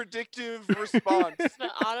their predictive response.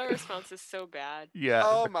 The auto response is so bad. Yeah.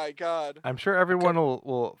 Oh my god. I'm sure everyone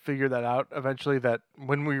will figure that out eventually. That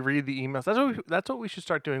when we read the emails, that's what we should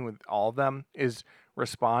start doing with all of them is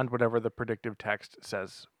respond whatever the predictive text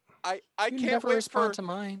says. I You can't never wait respond for to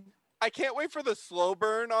mine. I can't wait for the slow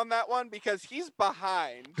burn on that one because he's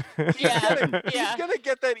behind. Yeah. He's gonna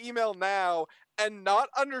get that email now and not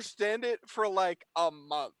understand it for like a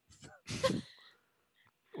month.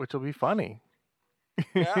 Which will be funny.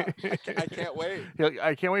 Yeah, I can't wait.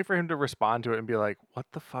 I can't wait for him to respond to it and be like, "What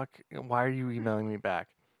the fuck? Why are you emailing me back?"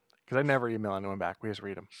 Because I never email anyone back. We just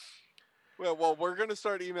read them. Well, we're gonna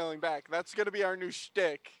start emailing back. That's gonna be our new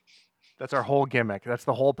shtick. That's our whole gimmick. That's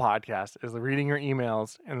the whole podcast is reading your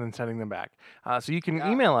emails and then sending them back. So you can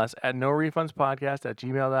Yeah. email us at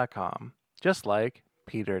norefundspodcast@gmail.com, just like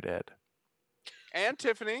Peter did. And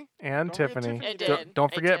Tiffany. And Don't forget Tiffany. Tiffany I did. did.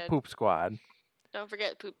 Don't I forget did. Poop Squad. Don't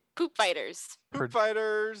forget poop fighters. Poop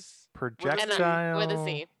Fighters. Projectile With a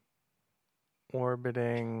Z.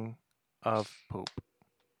 orbiting of poop.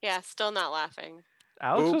 Yeah, still not laughing.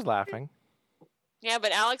 Alex Poop. was laughing. Yeah,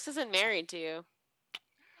 but Alex isn't married to you.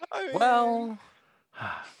 I mean, Well,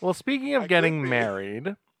 Well, speaking I of could getting be.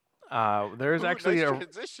 married, there's ooh, actually nice a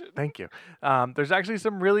transition. thank you. There's actually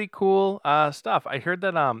some really cool stuff. I heard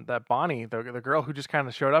that that Bonnie, the girl who just kind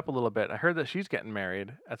of showed up a little bit, I heard that she's getting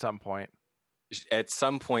married at some point. at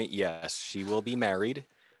some point, yes, she will be married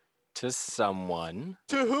to someone.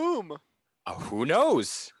 To whom? Who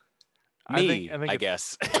knows? I Me, think I it's-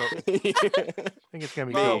 guess. I think it's gonna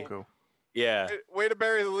be Mo. Goku. yeah. Way to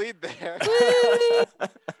bury the lead there.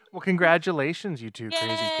 Well, congratulations, you two crazy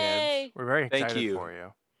kids. Yay. We're very Thank excited you. for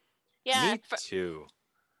you. Yeah. Me too.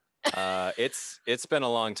 It's been a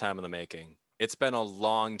long time in the making. It's been a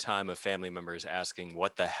long time of family members asking,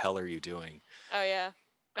 "What the hell are you doing?" Oh yeah.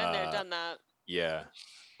 Been there, Uh, done that. Yeah.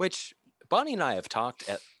 Which Bonnie and I have talked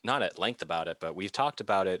not at length about it, but we've talked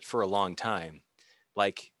about it for a long time.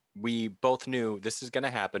 Like we both knew this is going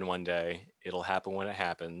to happen one day. It'll happen when it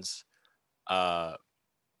happens.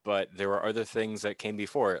 But there were other things that came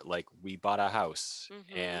before it. Like we bought a house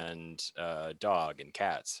Mhm. and a dog and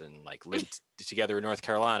cats and like lived together in North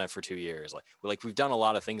Carolina for 2 years. Like we've done a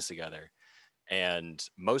lot of things together. And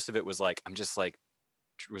most of it was like, I'm just like,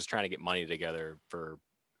 was trying to get money together for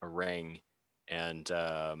a ring. And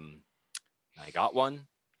I got one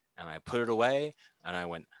and I put it away and I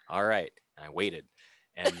went, all right. And I waited.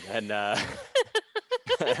 And then,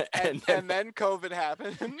 And then COVID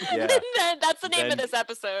happened. Yeah. That's the name Then- of this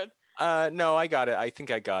episode. no, I got it. I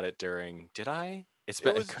think I got it during, did I?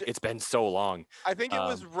 It's been so long. I think it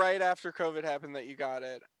was right after COVID happened that you got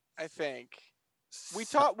it. I think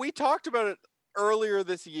we talked about it earlier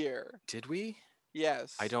this year. Did we?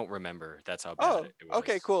 Yes. I don't remember. That's how bad Oh, it was.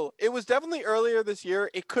 okay, cool. It was definitely earlier this year.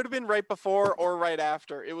 It could have been right before or right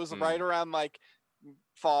after. It was right around like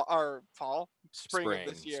spring of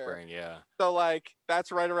this year. Spring, yeah. So like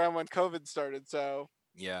that's right around when COVID started. So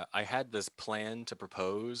Yeah, I had this plan to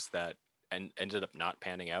propose that and ended up not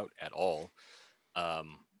panning out at all,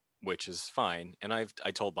 which is fine. And I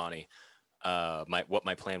told Bonnie what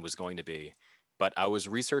my plan was going to be, but I was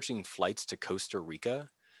researching flights to Costa Rica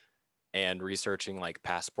and researching like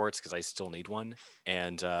passports because I still need one.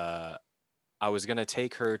 And I was gonna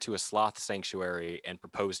take her to a sloth sanctuary and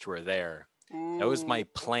propose to her there. That was my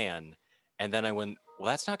plan. And then I went, well,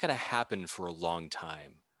 that's not gonna happen for a long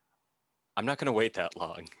time. I'm not gonna wait that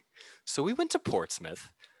long. So we went to Portsmouth.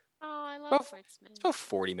 Oh, I love Well, Portsmouth. It's about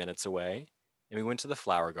 40 minutes away. And we went to the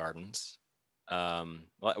flower gardens.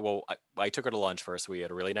 Well, I took her to lunch first. We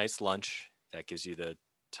had a really nice lunch. That gives you the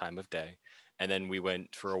time of day. And then we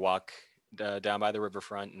went for a walk down by the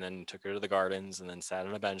riverfront and then took her to the gardens and then sat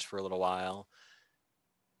on a bench for a little while.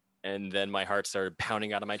 And then my heart started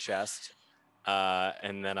pounding out of my chest.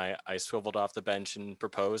 And then I swiveled off the bench and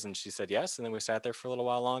proposed, and she said yes. And then we sat there for a little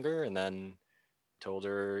while longer and then told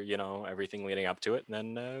her, everything leading up to it.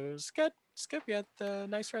 And then it was good. It's good. We had the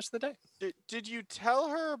nice rest of the day. did you tell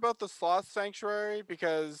her about the sloth sanctuary?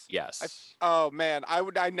 Because Yes. oh man,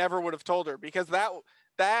 I never would have told her because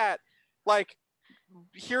that like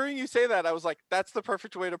hearing you say that, I was like, that's the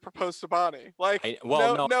perfect way to propose to Bonnie. Like,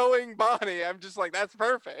 no. knowing Bonnie, I'm just like, that's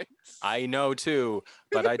perfect. I know too,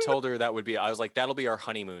 but I told her I was like, that'll be our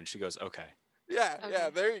honeymoon. She goes, okay. Yeah, Okay.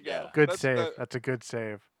 there you go. Yeah. Good That's save. That's a good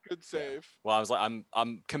save. Good save. Well, I was like,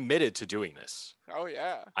 I'm committed to doing this. Oh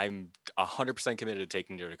yeah. I'm 100% committed to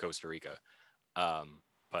taking her to Costa Rica.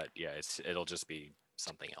 But yeah, it'll just be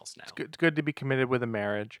something else now. It's good to be committed with a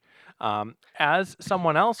marriage. As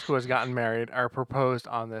someone else who has gotten married or proposed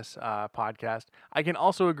on this podcast, I can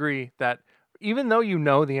also agree that even though you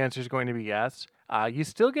know the answer is going to be yes, you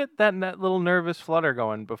still get that little nervous flutter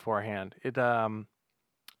going beforehand. It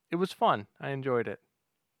was fun. I enjoyed it.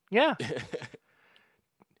 Yeah.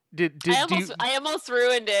 I almost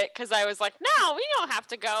ruined it because I was like, no, we don't have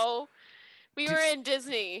to go. We were in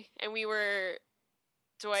Disney and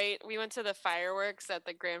Dwight, we went to the fireworks at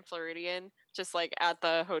the Grand Floridian, just like at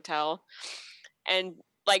the hotel. And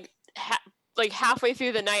like halfway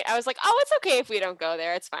through the night, I was like, oh, it's okay if we don't go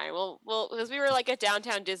there. It's fine. We'll because we were like at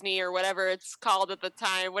downtown Disney or whatever it's called at the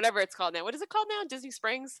time, whatever it's called now. What is it called now? Disney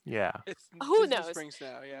Springs? Yeah. It's Who Disney knows? Springs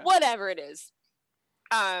now, yeah. Whatever it is.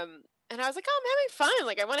 And I was like, oh, I'm having fun.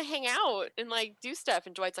 Like, I want to hang out and like do stuff.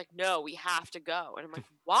 And Dwight's like, no, we have to go. And I'm like,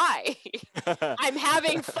 why? I'm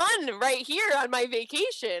having fun right here on my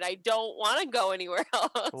vacation. I don't want to go anywhere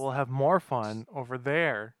else. We'll have more fun over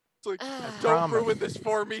there. It's like, I don't promise. ruin this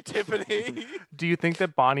for me, Tiffany. Do you think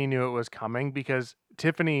that Bonnie knew it was coming? Because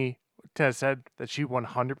Tiffany has said that she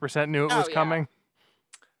 100% knew it Oh, was yeah. coming.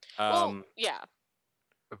 Well, yeah.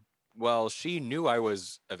 Well, she knew I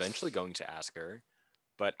was eventually going to ask her,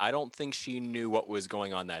 but I don't think she knew what was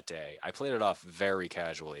going on that day. I played it off very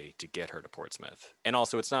casually to get her to Portsmouth. And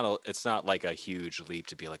also it's not like a huge leap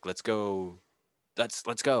to be like, let's go. Let's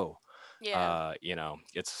go. Yeah.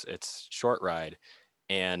 It's short ride.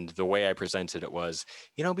 And the way I presented it was,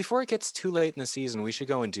 before it gets too late in the season, we should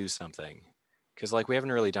go and do something. Because we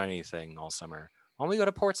haven't really done anything all summer. Why don't we go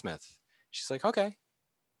to Portsmouth? She's like, okay.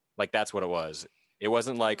 Like, that's what it was. It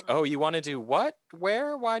wasn't like, oh, you want to do what?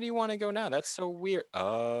 Where? Why do you want to go now? That's so weird.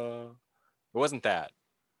 It wasn't that.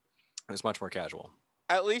 It was much more casual.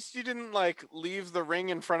 At least you didn't leave the ring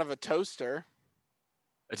in front of a toaster.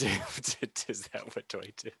 Is that what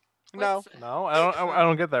Dwight did? No. What's- No, I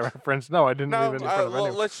don't get that reference. No, I didn't No, leave it in front of well,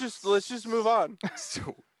 anyone. let's just move on.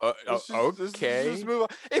 So, Let's just move on.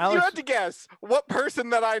 If you Alex- had to guess, what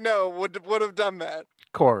person that I know would have done that?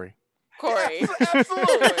 Corey. Corey. Yes,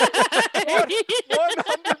 absolutely.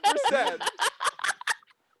 100%.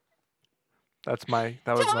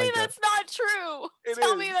 That was Tell my me guess. that's not true. It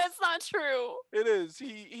Tell me is. that's not true. It is.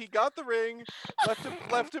 He got the ring,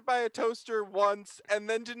 left it by a toaster once, and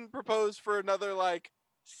then didn't propose for another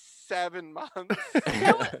 7 months.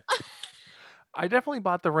 I definitely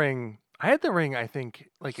bought the ring. I had the ring, I think,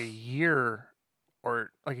 a year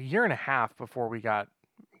or like a year and a half before we got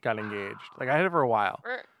engaged. Like I had it for a while.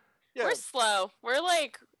 Yeah. We're slow.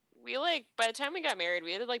 We by the time we got married,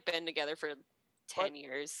 we had like been together for 10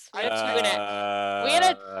 years. We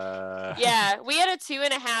had we had a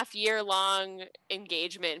 2.5 year long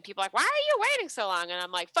engagement, and people are like, why are you waiting so long? And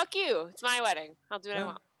I'm like, fuck you. It's my wedding. I'll do what I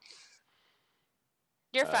want.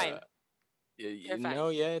 You're fine. You're fine.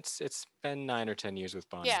 It's been 9 or 10 years with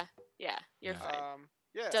Bonnie. Yeah, you're fine.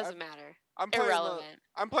 Doesn't matter. Irrelevant.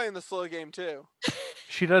 I'm playing the slow game too.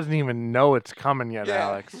 She doesn't even know it's coming yet, Yeah.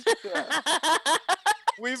 Alex.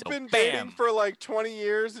 We've been dating for like 20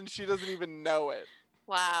 years, and she doesn't even know it.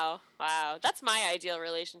 Wow. That's my ideal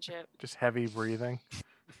relationship. Just heavy breathing.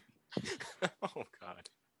 Oh God.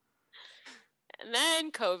 And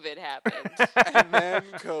then COVID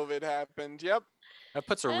happened. Yep. That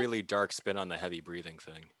puts a really dark spin on the heavy breathing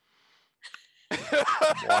thing.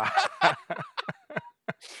 Wow.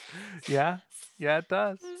 Yeah, it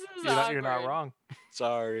does. This is You're not awkward. wrong.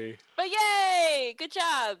 Sorry. But yay! Good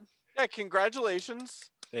job. Yeah, congratulations.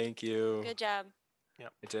 Thank you. Good job. I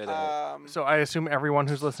did it. So I assume everyone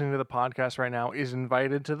who's listening to the podcast right now is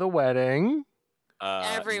invited to the wedding.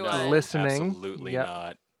 Everyone. No, Listening. Absolutely Yep.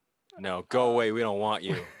 not. No, go away. We don't want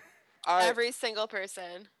you. Every single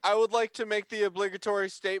person. I would like to make the obligatory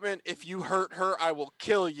statement: if you hurt her, I will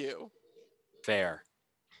kill you. Fair.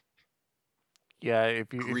 Yeah,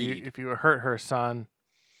 if you hurt her son,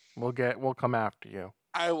 we'll come after you.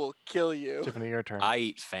 I will kill you. Tiffany, your turn. I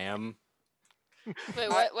eat fam. Wait,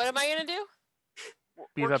 what am I gonna do?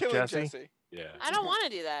 Beat We're up killing Jesse? Yeah. I don't want to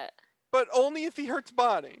do that. But only if he hurts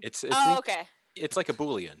Bonnie. It's Okay. It's like a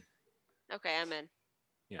Boolean. Okay, I'm in.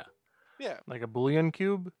 Yeah. Like a Boolean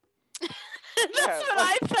cube? That's what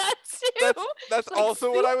I thought too. That's Like also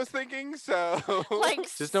what soup? I was thinking. So Like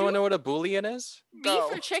Does no one know what a Boolean is? beef No.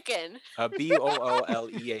 or chicken?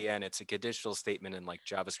 Boolean. It's a conditional statement in like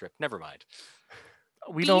JavaScript. Never mind.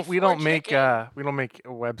 We Beef don't or make chicken? we don't make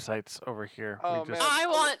websites over here. Oh, we just man. I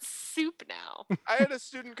want soup now. I had a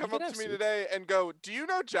student come You up can to have me soup. today and go, "Do you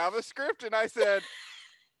know JavaScript?" And I said,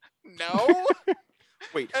 "No."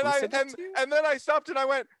 Wait, and who I said that to you? and then I stopped and I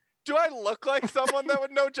went, "Do I look like someone that would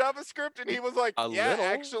know JavaScript?" And he was like, A "Yeah, little,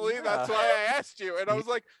 actually, that's yeah." why I asked you." And I was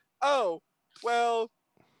like, "Oh, well,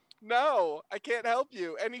 no, I can't help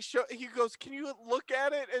you." And he goes, "Can you look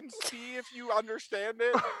at it and see if you understand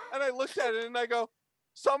it?" And I looked at it and I go,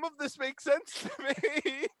 "Some of this makes sense to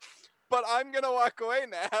me, but I'm gonna walk away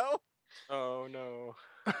now." Oh no.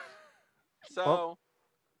 So Well-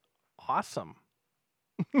 awesome.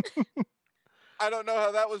 I don't know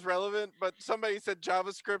how that was relevant, but somebody said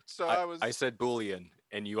JavaScript, so I said Boolean,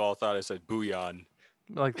 and you all thought I said Booyan.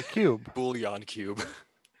 Like the cube. Boolean cube.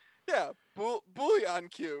 yeah, Boolean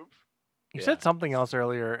cube. You Yeah. said something else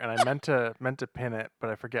earlier, and I meant to pin it, but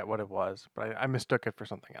I forget what it was. But I mistook it for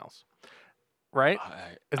something else. Right?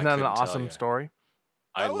 Isn't that an awesome story?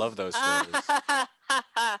 I That was- love those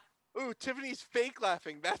stories. Ooh, Tiffany's fake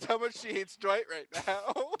laughing. That's how much she hates Dwight right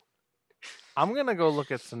now. I'm gonna go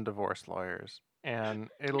look at some divorce lawyers, and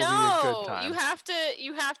it'll be a No, good time.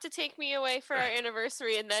 you have to take me away for our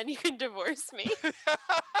anniversary, and then you can divorce me.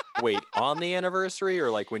 Wait, on the anniversary or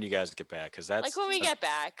like when you guys get back? Because that's Like when we get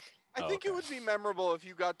back. I Oh, think it okay. would be memorable if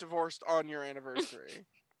you got divorced on your anniversary.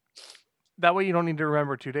 That way, you don't need to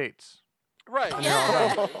remember 2 dates. Right. And you're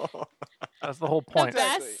all Yeah. That's the whole The point.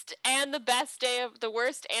 Exactly. the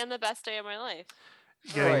worst and the best day of my life.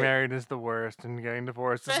 Getting Right. married is the worst, and getting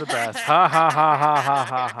divorced is the best. Ha ha ha ha ha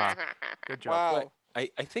ha ha. Good job. Wow. I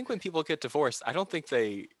think when people get divorced, I don't think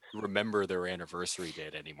they remember their anniversary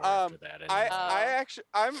date anymore Um, after that. I anymore. actually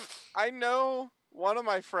I know one of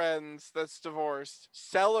my friends that's divorced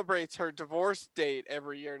celebrates her divorce date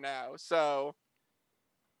every year now. So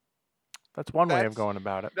That's one way of That's- going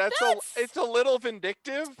about it. it's a little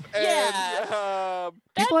vindictive, and Yeah.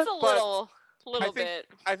 That's People a have- little think- bit.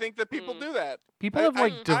 I think that people Mm. do that. People I- have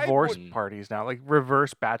like I divorce wouldn't- parties now, like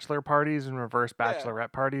reverse bachelor parties and reverse Yeah.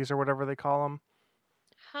 bachelorette parties or whatever they call them.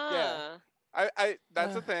 Huh.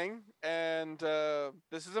 That's a thing, and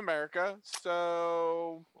this is America,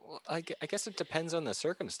 so Well, I guess it depends on the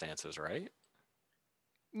circumstances, right?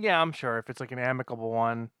 Yeah, I'm sure if it's like an amicable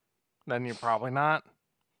one, then you're probably not.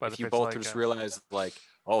 But if you it's both like just a- realize, like,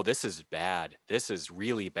 oh, this is bad. This is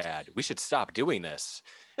really bad. We should stop doing this.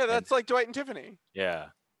 yeah, that's like Dwight and Tiffany. Yeah.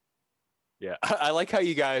 Yeah. I like how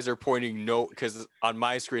you guys are pointing because on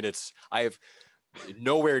my screen, I have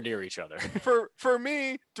nowhere near each other. For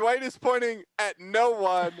me, Dwight is pointing at no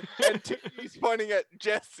one, and Tiffany's pointing at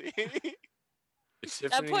Jesse. I'm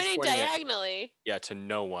Tiffany's pointing at- diagonally. yeah, to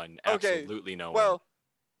no one. Okay, Absolutely no one. Well,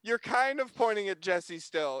 you're kind of pointing at Jesse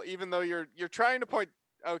still, even though you're trying to point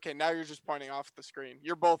Okay, now you're just pointing off the screen.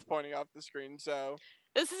 You're both pointing off the screen, so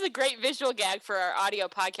This is a great visual gag for our audio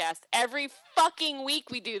podcast. Every fucking week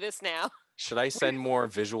we do this now. Should I send more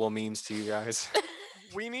visual memes to you guys?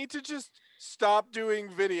 we need to just stop doing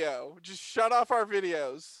video. Just shut off our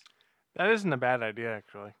videos. That isn't a bad idea,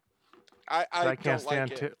 actually. I Can't don't stand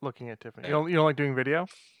like it. looking at Tiffany. Yeah. You don't like doing video?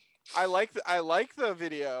 I like the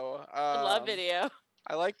video. I love video.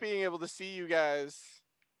 I like being able to see you guys.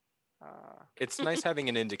 It's nice having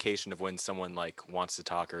an indication of when someone like wants to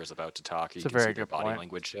talk or is about to talk. You It's a can see very their good body point.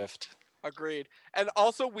 language shift. Agreed. And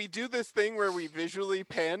also, we do this thing where we visually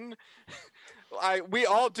pin. We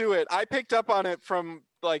all do it. I picked up on it from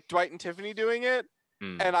like Dwight and Tiffany doing it,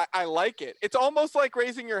 and I like it. It's almost like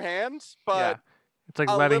raising your hands, but Yeah. It's like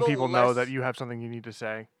a letting little people know less- that you have something you need to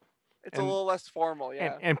say. it's and- a little less formal.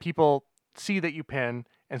 Yeah. And people see that you pin,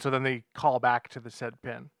 and so then they call back to the said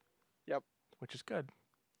pin. Yep. Which is good.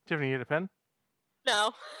 Tiffany, you had a pin?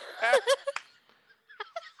 No.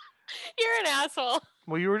 You're an asshole.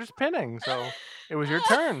 Well, you were just pinning, so it was your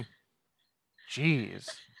turn. Jeez.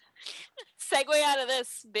 Segue out of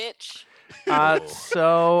this, bitch.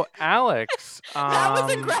 So Alex, That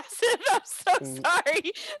was aggressive. I'm so w-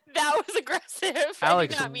 sorry. That was aggressive.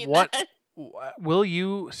 Alex, I did not mean what- that. will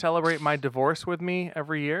you celebrate my divorce with me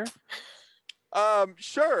every year?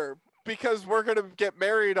 Sure. Because we're gonna get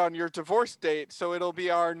married on your divorce date, so it'll be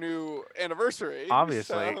our new anniversary.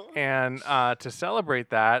 Obviously. so- And to celebrate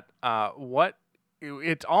that,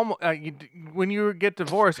 it's almost when you get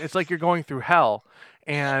divorced, it's like you're going through hell.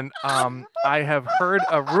 And I have heard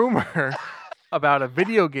a rumor about a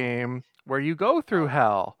video game where you go through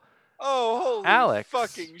hell. Oh, holy Alex.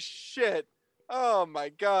 fucking shit! Oh my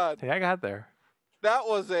god, Hey, I got there. that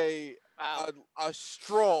was a Wow.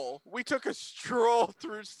 stroll. We took a stroll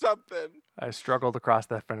through something. I struggled across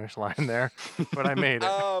that finish line there, but I made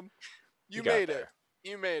it. You got made it. there.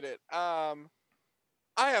 You made it. I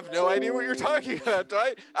have no idea what you're talking about,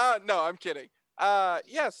 Dwight. No, I'm kidding.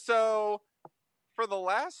 Yeah. So for the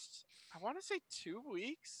last, I want to say 2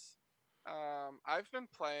 weeks, I've been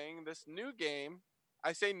playing this new game.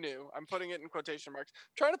 I say new. I'm putting it in quotation marks.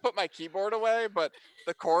 I'm trying to put my keyboard away, but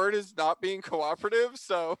the cord is not being cooperative,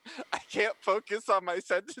 so I can't focus on my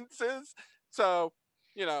sentences. So,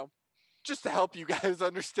 just to help you guys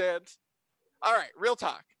understand. All right, real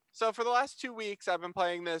talk. So for the last 2 weeks, I've been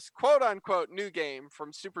playing this quote unquote new game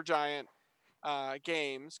from Supergiant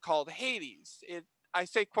Games called Hades. I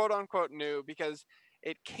say quote unquote new because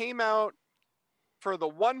it came out for the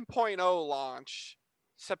 1.0 launch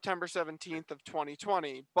September 17th of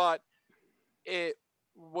 2020, but it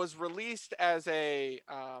was released as an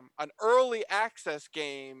early access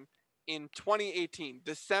game in 2018,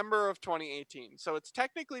 December of 2018. So it's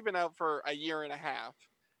technically been out for a year and a half.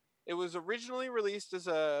 It was originally released as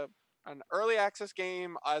an early access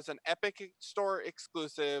game as an Epic Store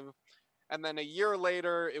exclusive, and then a year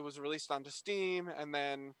later it was released onto Steam, and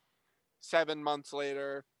then 7 months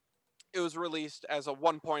later it was released as a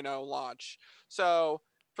 1.0 launch. So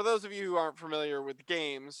for those of you who aren't familiar with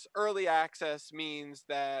games, early access means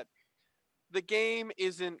that the game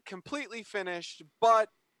isn't completely finished, but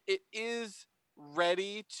it is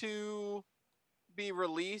ready to be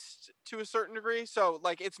released to a certain degree. So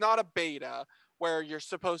like it's not a beta where you're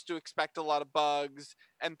supposed to expect a lot of bugs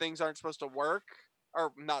and things aren't supposed to work,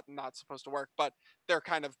 or not supposed to work, but they're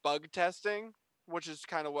kind of bug testing, which is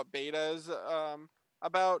kind of what beta is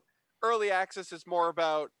about. Early access is more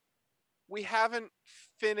about we haven't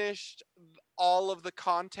finished all of the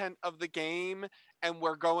content of the game, and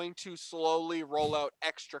we're going to slowly roll out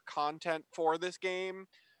extra content for this game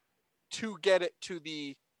to get it to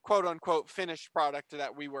the quote unquote finished product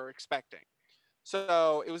that we were expecting.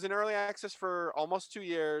 So it was in early access for almost 2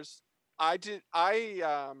 years. I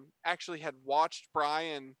actually had watched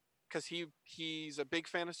Brian because he's a big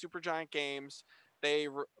fan of Supergiant Games. They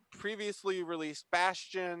previously released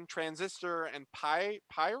Bastion, Transistor, and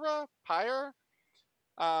Pyre.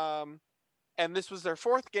 And this was their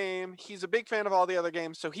 4th game. He's a big fan of all the other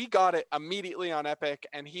games, so he got it immediately on Epic,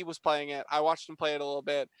 and he was playing it. I watched him play it a little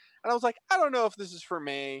bit, and I was like, I don't know if this is for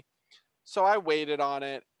me. So I waited on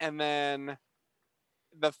it, and then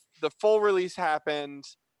the full release happened.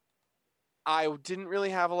 I didn't really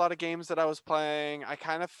have a lot of games that I was playing. I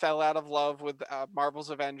kind of fell out of love with Marvel's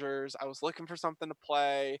Avengers. I was looking for something to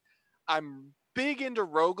play. I'm big into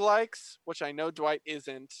roguelikes, which I know Dwight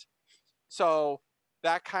isn't. So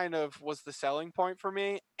that kind of was the selling point for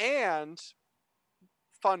me. And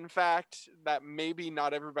fun fact that maybe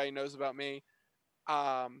not everybody knows about me.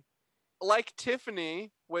 Like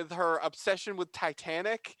Tiffany with her obsession with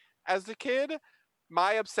Titanic as a kid,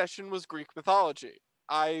 my obsession was Greek mythology.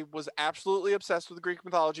 I was absolutely obsessed with Greek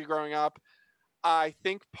mythology growing up. I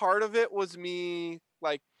think part of it was me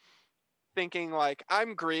like thinking like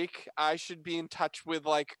I'm Greek, I should be in touch with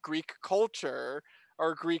like Greek culture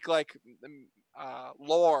or Greek like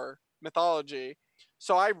lore, mythology.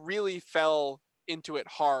 So I really fell into it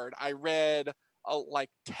hard. I read like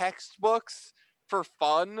textbooks for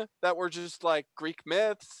fun that were just like Greek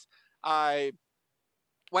myths. I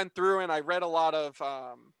went through and I read a lot of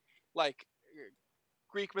like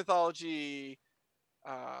Greek mythology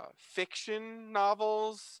fiction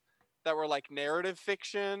novels that were like narrative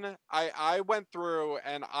fiction. I went through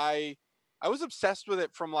and I was obsessed with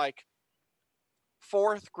it from like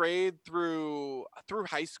fourth grade through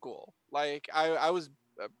high school. Like I was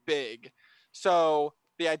big. So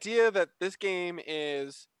the idea that this game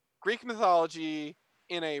is Greek mythology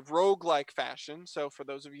in a roguelike fashion. So for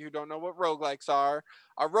those of you who don't know what roguelikes are,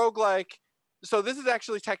 a roguelike, so this is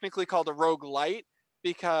actually technically called a roguelite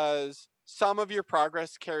because some of your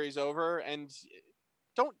progress carries over and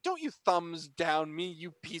don't you thumbs down me,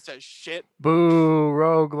 you piece of shit. Boo,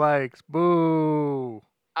 roguelikes, boo.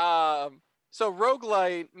 Um so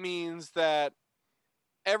roguelite means that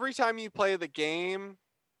every time you play the game,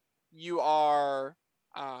 you are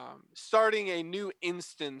starting a new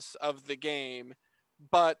instance of the game.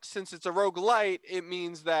 But since it's a roguelite, it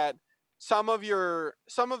means that some of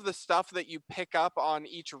the stuff that you pick up on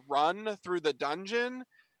each run through the dungeon,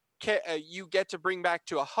 you get to bring back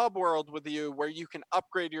to a hub world with you where you can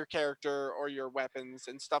upgrade your character or your weapons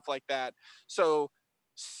and stuff like that. So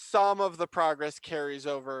some of the progress carries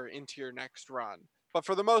over into your next run. But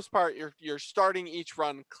for the most part, you're starting each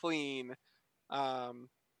run clean, um,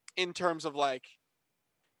 in terms of like,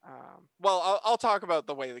 well, I'll talk about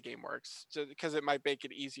the way the game works because it might make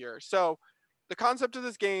it easier. So the concept of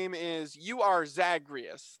this game is you are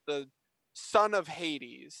Zagreus, the son of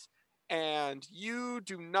Hades, and you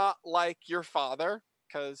do not like your father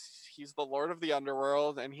because he's the lord of the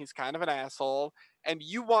underworld and he's kind of an asshole, and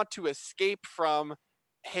you want to escape from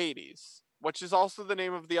Hades, which is also the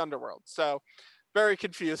name of the underworld. So very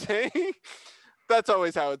confusing. That's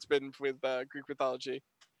always how it's been with Greek mythology.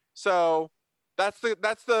 So that's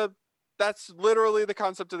literally the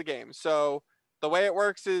concept of the game. So the way it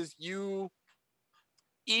works is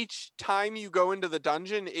each time you go into the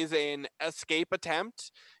dungeon is an escape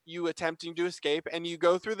attempt, you attempting to escape, and you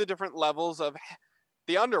go through the different levels of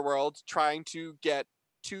the underworld trying to get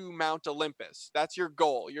to Mount Olympus. That's your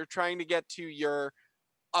goal. You're trying to get to your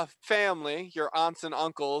family, your aunts and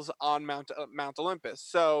uncles on Mount Olympus.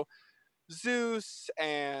 So Zeus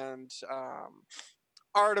and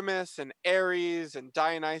Artemis and Ares and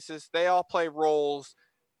Dionysus, they all play roles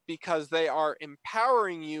because they are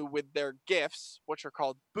empowering you with their gifts, which are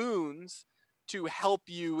called boons, to help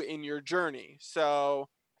you in your journey. So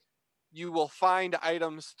you will find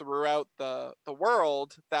items throughout the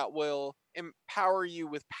world that will empower you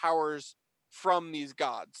with powers from these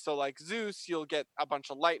gods. So like Zeus, you'll get a bunch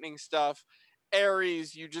of lightning stuff.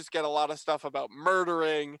 Ares, you just get a lot of stuff about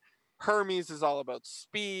murdering. Hermes is all about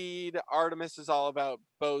speed. Artemis is all about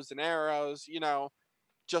bows and arrows,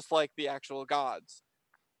 just like the actual gods.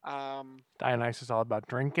 Dionysus is all about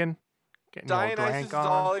drinking, getting you all Dionysus drank is on.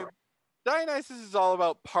 all Dionysus is all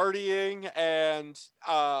about partying and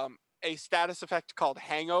a status effect called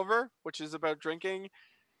hangover, which is about drinking.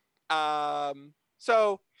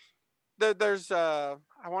 So there's I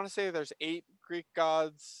want to say there's 8 Greek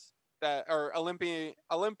gods that are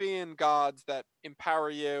Olympian gods that empower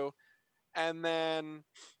you, and then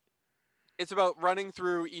it's about running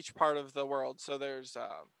through each part of the world. So there's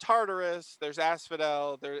Tartarus, there's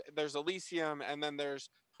Asphodel, there's Elysium, and then there's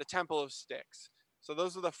the Temple of Styx. So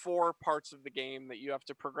those are the 4 parts of the game that you have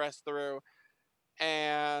to progress through,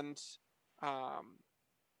 and um,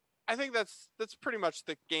 I think that's pretty much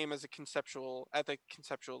the game as at the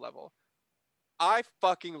conceptual level. I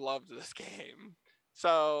fucking loved this game.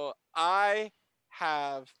 So I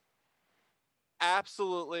have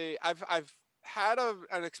absolutely I've had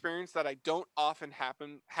an experience that I don't often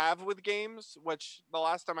have with games, which the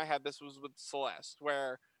last time I had this was with Celeste,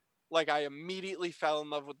 where like I immediately fell in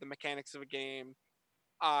love with the mechanics of a game.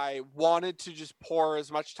 I wanted to just pour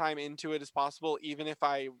as much time into it as possible, even if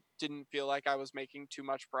I didn't feel like I was making too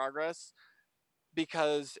much progress,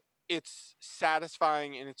 because it's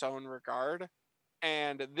satisfying in its own regard.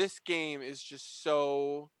 And this game is just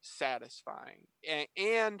so satisfying.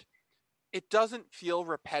 And it doesn't feel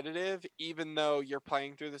repetitive, even though you're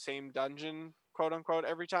playing through the same dungeon, quote unquote,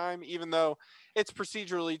 every time, even though it's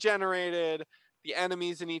procedurally generated. The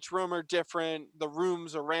enemies in each room are different, the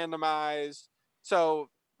rooms are randomized. So,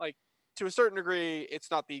 like, to a certain degree,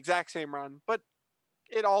 it's not the exact same run, but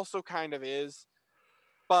it also kind of is.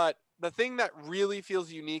 But the thing that really feels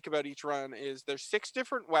unique about each run is there's 6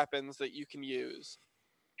 different weapons that you can use.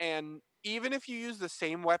 And even if you use the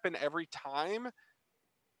same weapon every time,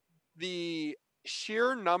 the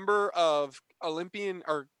sheer number of Olympian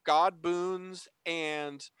or god boons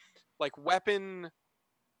and like weapon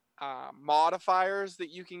modifiers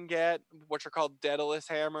that you can get, which are called Daedalus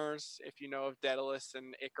hammers. If you know of Daedalus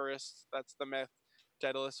and Icarus, that's the myth.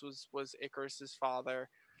 Daedalus was Icarus's father.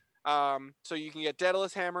 So you can get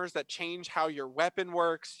Daedalus hammers that change how your weapon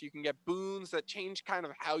works. You can get boons that change kind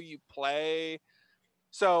of how you play.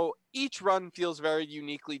 So each run feels very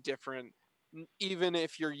uniquely different, even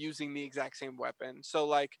if you're using the exact same weapon. So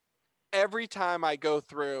like every time I go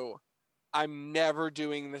through, I'm never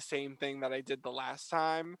doing the same thing that I did the last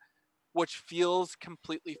time, which feels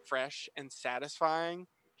completely fresh and satisfying.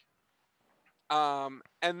 And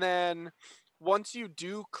then once you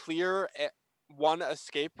do clear one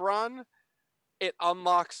escape run, it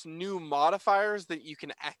unlocks new modifiers that you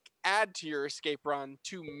can add to your escape run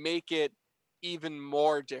to make it even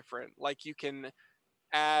more different. Like you can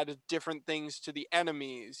add different things to the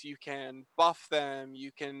enemies, you can buff them,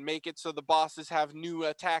 you can make it so the bosses have new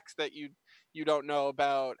attacks that you don't know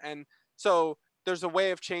about. And so there's a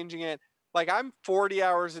way of changing it. Like I'm 40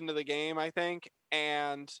 hours into the game, I think,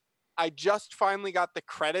 and I just finally got the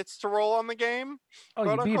credits to roll on the game. Oh,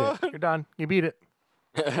 you beat it. You're done. You beat it.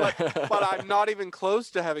 But I'm not even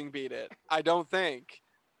close to having beat it, I don't think.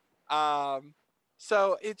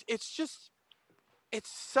 So it's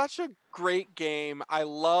such a great game. I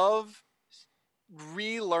love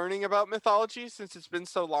relearning about mythology since it's been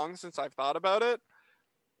so long since I've thought about it.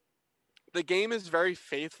 The game is very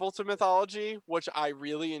faithful to mythology, which I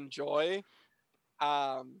really enjoy.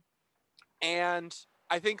 And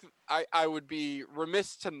I think I would be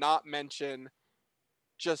remiss to not mention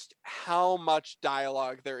just how much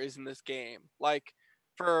dialogue there is in this game. Like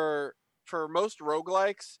for most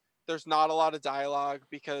roguelikes, there's not a lot of dialogue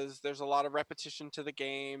because there's a lot of repetition to the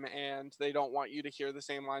game and they don't want you to hear the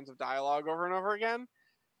same lines of dialogue over and over again.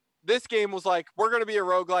 This game was like, we're going to be a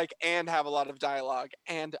roguelike and have a lot of dialogue.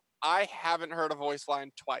 And I haven't heard a voice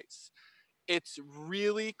line twice. It's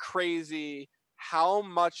really crazy how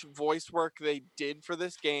much voice work they did for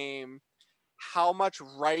this game, how much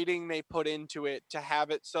writing they put into it to have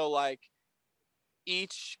it so like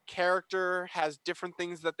each character has different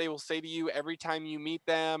things that they will say to you every time you meet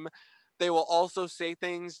them. They will also say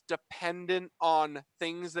things dependent on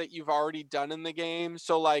things that you've already done in the game.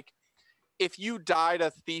 So like if you die to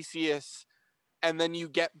Theseus and then you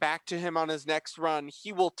get back to him on his next run,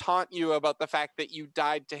 he will taunt you about the fact that you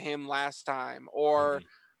died to him last time, or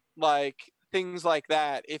like things like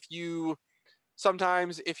that.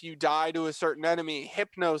 Sometimes if you die to a certain enemy,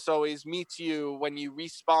 Hypnos always meets you when you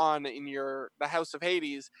respawn in the House of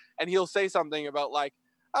Hades, and he'll say something about like,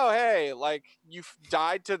 oh hey, like you've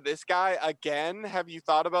died to this guy again, have you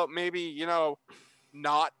thought about maybe,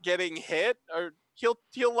 not getting hit? Or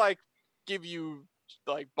he'll like give you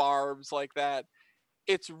like barbs like that.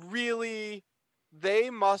 It's really, they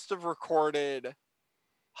must have recorded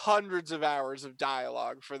hundreds of hours of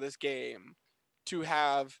dialogue for this game to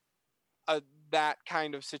have that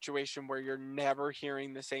kind of situation where you're never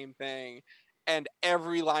hearing the same thing and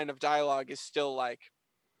every line of dialogue is still like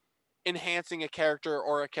enhancing a character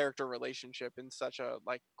or a character relationship in such a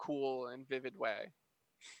like cool and vivid way.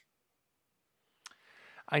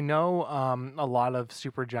 I know a lot of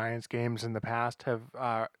Supergiant's games in the past have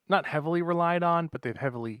not heavily relied on, but they've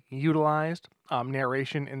heavily utilized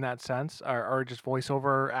narration in that sense, or just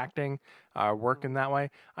voiceover acting work in that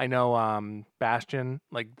way. I know Bastion,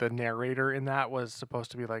 like the narrator in that, was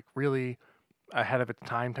supposed to be like really ahead of its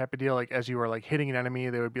time type of deal. Like as you were like hitting an enemy,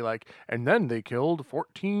 they would be like, and then they killed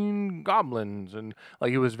 14 goblins, and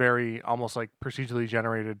like it was very almost like procedurally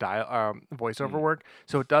generated voiceover work.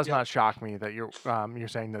 So it does not shock me that you're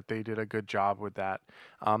saying that they did a good job with that.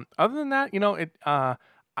 Other than that,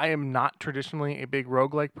 I am not traditionally a big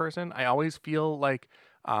roguelike person. I always feel like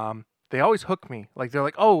they always hook me. Like they're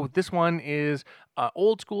like, oh, this one is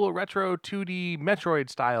old school retro 2D Metroid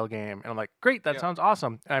style game. And I'm like, great, that sounds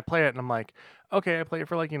awesome. And I play it and I'm like, okay, I play it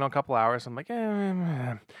for like, a couple hours. I'm like,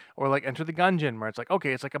 or like Enter the Gungeon, where it's like,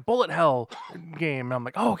 okay, it's like a bullet hell game. And I'm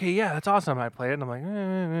like, oh, okay, yeah, that's awesome. I play it and I'm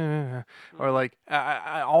like, or like,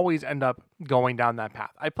 I always end up going down that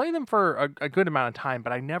path. I play them for a good amount of time,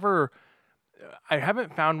 but I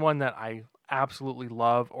haven't found one that I absolutely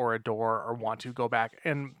love or adore or want to go back.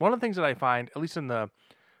 And one of the things that I find, at least in the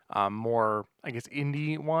more, I guess,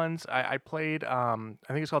 indie ones, I played, I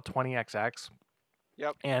think it's called 20XX.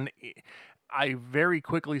 Yep. And I very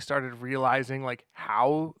quickly started realizing like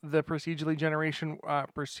how the procedural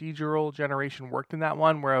generation worked in that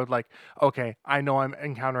one, where I was like, okay, I know I'm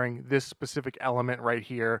encountering this specific element right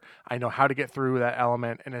here. I know how to get through that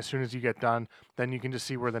element, and as soon as you get done, then you can just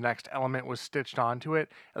see where the next element was stitched onto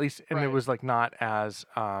it. At least, and it Right. was like not as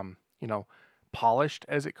polished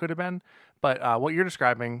as it could have been. But what you're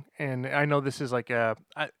describing, and I know this is like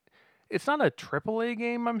it's not a triple A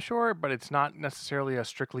game, I'm sure, but it's not necessarily a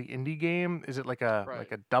strictly indie game. Is it like a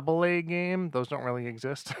Right. double A game? Those don't really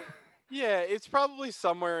exist. Yeah, it's probably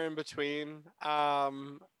somewhere in between.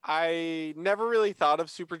 I never really thought of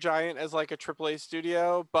Supergiant as like a AAA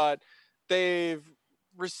studio, but they've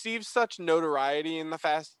received such notoriety in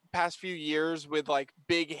the past few years with like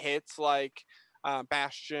big hits like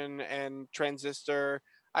Bastion and Transistor.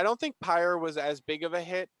 I don't think Pyre was as big of a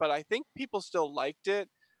hit, but I think people still liked it.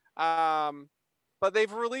 Um, but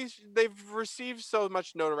they've received so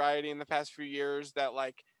much notoriety in the past few years that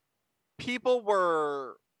like people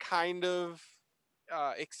were kind of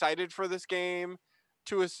excited for this game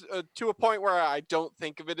to a point where I don't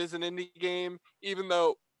think of it as an indie game, even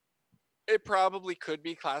though it probably could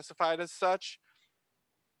be classified as such.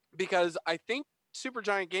 Because I think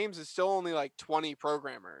Supergiant Games is still only like 20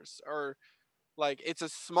 programmers, or like it's a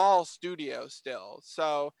small studio still.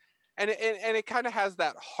 So, and it kind of has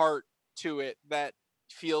that heart to it that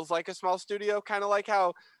feels like a small studio, kind of like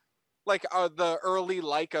how like the early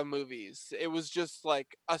Leica movies. It was just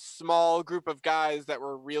like a small group of guys that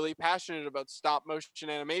were really passionate about stop motion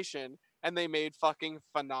animation, and they made fucking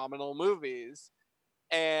phenomenal movies.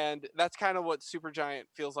 And that's kind of what Supergiant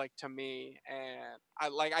feels like to me. And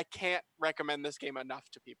I can't recommend this game enough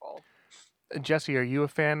to people. Jesse, are you a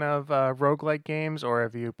fan of roguelike games, or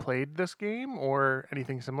have you played this game or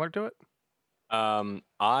anything similar to it?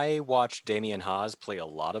 I watched Damien Haas play a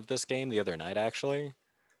lot of this game the other night, actually.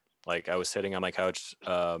 Like, I was sitting on my couch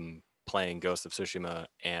playing Ghost of Tsushima,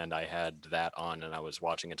 and I had that on, and I was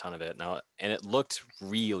watching a ton of it. And it looked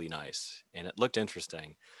really nice, and it looked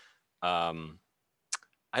interesting. Um,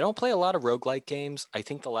 I don't play a lot of roguelike games. I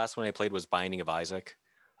think the last one I played was Binding of Isaac,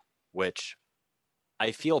 which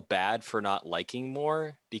I feel bad for not liking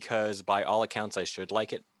more, because by all accounts I should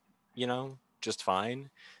like it, just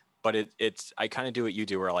fine. But it's I kind of do what you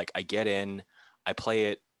do, where like I get in, I play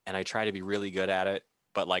it, and I try to be really good at it,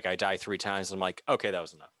 but like I die 3 times, and I'm like, okay, that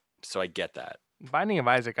was enough. So I get that. Binding of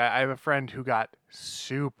Isaac, I have a friend who got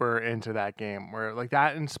super into that game, where like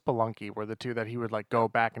that and Spelunky were the two that he would like go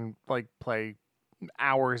back and like play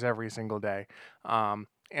hours every single day.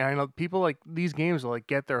 And I know people like these games will like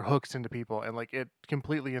get their hooks into people, and like it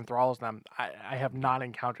completely enthralls them. I have not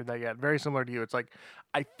encountered that yet. Very similar to you. It's like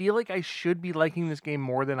I feel like I should be liking this game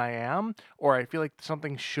more than I am, or I feel like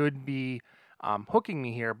something should be hooking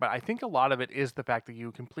me here. But I think a lot of it is the fact that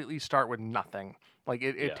you completely start with nothing. Like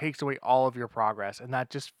it Yeah. takes away all of your progress, and that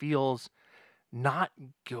just feels not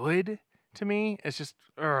good to me. It's just,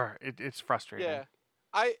 it's frustrating.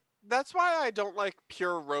 Yeah. That's why I don't like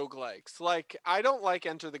pure roguelikes. Like I don't like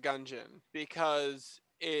Enter the Gungeon because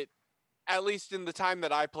it, at least in the time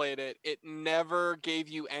that I played it, it never gave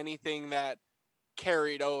you anything that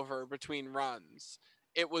carried over between runs.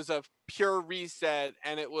 It was a pure reset,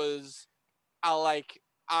 and it was like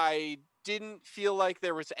I didn't feel like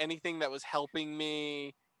there was anything that was helping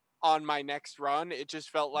me on my next run. It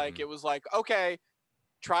just felt like Mhm. it was like, okay,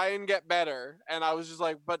 try and get better. And I was just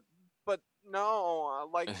like, but no,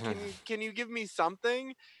 like can you give me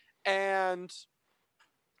something? And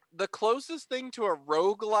the closest thing to a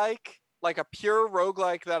roguelike, like a pure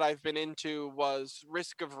roguelike that I've been into, was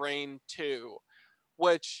Risk of Rain 2,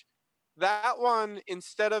 which that one,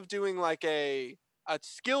 instead of doing like a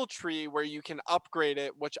skill tree where you can upgrade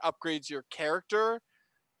it, which upgrades your character,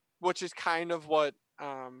 which is kind of what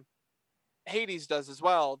Hades does as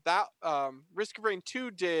well. That Risk of Rain 2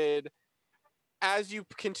 did, as you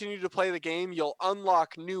continue to play the game, you'll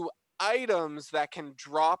unlock new items that can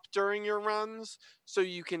drop during your runs, so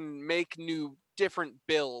you can make new different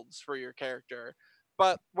builds for your character.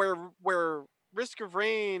 But where Risk of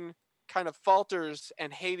Rain kind of falters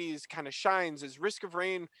and Hades kind of shines is Risk of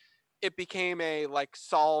Rain, it became a like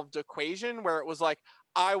solved equation where it was like,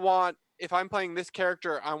 I want, if I'm playing this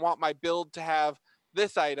character, I want my build to have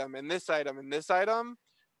this item and this item and this item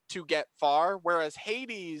to get far. Whereas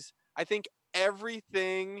Hades, I think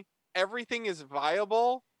everything is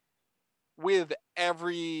viable with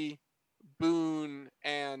every boon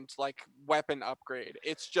and like weapon upgrade.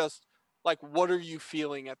 It's just like, what are you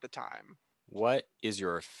feeling at the time? What is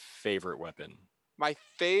your favorite weapon? My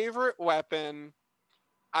favorite weapon,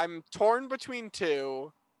 I'm torn between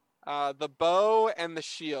two, the bow and the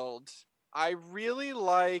shield. I really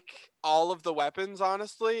like all of the weapons,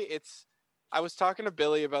 honestly. I was talking to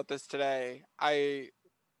Billy about this today.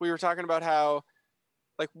 We were talking about how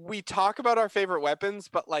like we talk about our favorite weapons,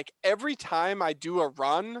 but like every time I do a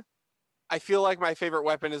run, I feel like my favorite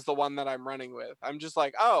weapon is the one that I'm running with. I'm just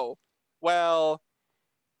like, "Oh, well,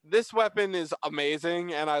 this weapon is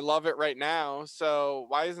amazing and I love it right now. So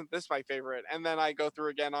why isn't this my favorite?" And then I go through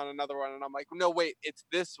again on another one and I'm like, "No, wait, it's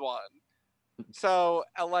this one." So,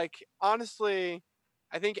 like, honestly,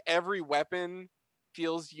 I think every weapon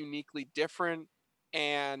feels uniquely different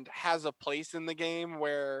and has a place in the game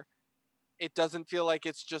where it doesn't feel like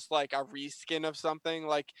it's just like a reskin of something.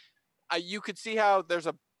 Like, you could see how there's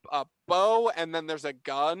a bow and then there's a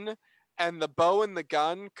gun, and the bow and the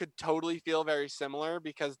gun could totally feel very similar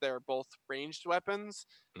because they're both ranged weapons,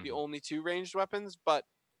 the Mhm. only two ranged weapons, but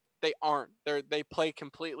they aren't. They play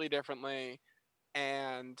completely differently,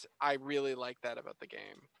 and I really like that about the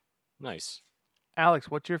game. Nice. Alex,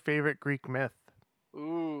 what's your favorite Greek myth?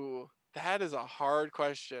 Ooh, that is a hard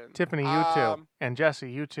question. Tiffany, you too. And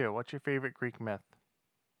Jesse, you too. What's your favorite Greek myth?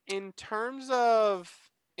 In terms of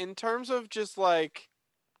just like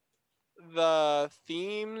the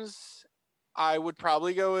themes, I would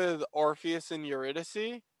probably go with Orpheus and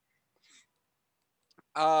Eurydice.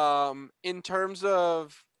 In terms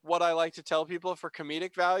of what I like to tell people for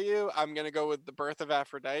comedic value, I'm gonna go with the Birth of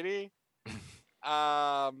Aphrodite.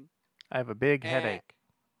 Um, I have a big and headache.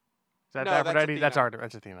 Is that No, that's Aphrodite? That's Athena. Artemis.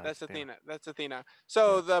 That's Athena. That's Athena. That's Athena.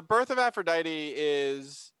 So Yeah. the Birth of Aphrodite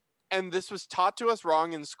is, and this was taught to us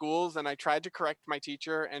wrong in schools, and I tried to correct my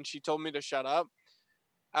teacher, and she told me to shut up.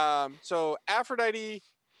 So Aphrodite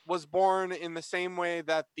was born in the same way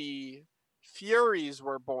that the Furies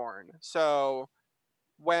were born. So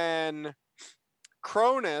when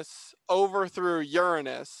Cronus overthrew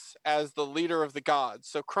Uranus as the leader of the gods.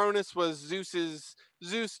 So Cronus was Zeus,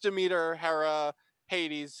 Demeter, Hera,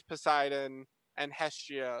 Hades, Poseidon, and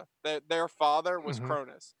Hestia. Their father was Mhm.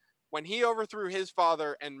 Cronus. When he overthrew his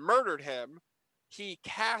father and murdered him, he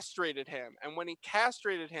castrated him. And when he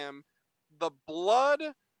castrated him, the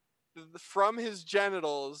blood from his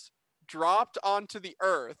genitals dropped onto the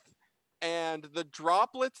earth, and the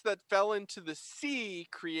droplets that fell into the sea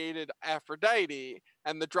created Aphrodite,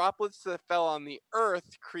 and the droplets that fell on the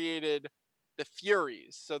earth created the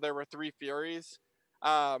Furies. So there were three Furies.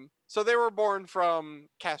 So they were born from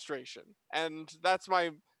castration, and that's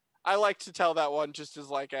I like to tell that one just as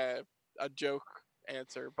like a joke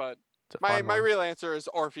answer, but It's a my fun one. real answer is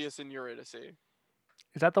Orpheus and Eurydice.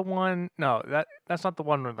 Is that the one? No, that's not the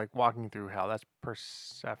one with like walking through hell. That's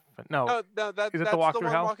Persephone. No, No, is that's it the the walk through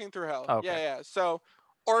one hell? walking through hell. Oh, okay. Yeah. So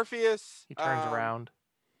Orpheus, He turns around.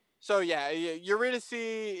 So yeah, Eurydice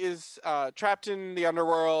is trapped in the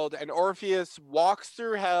underworld, and Orpheus walks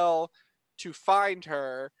through hell to find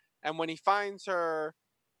her. And when he finds her,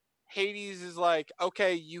 Hades is like,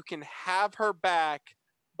 "Okay, you can have her back,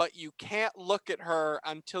 but you can't look at her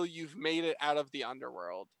until you've made it out of the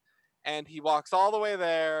underworld." And he walks all the way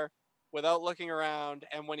there without looking around.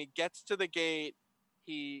 And when he gets to the gate,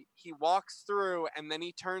 he walks through, and then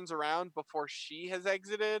he turns around before she has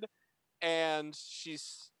exited, and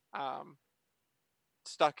she's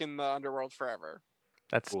stuck in the underworld forever.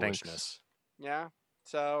 That stinks. Foolishness. Yeah.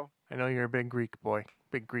 So I know you're a big Greek boy,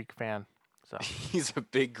 big Greek fan. So He's a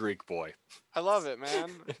big Greek boy. I love it, man.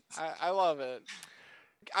 I love it.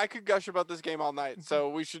 I could gush about this game all night, so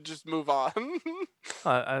we should just move on.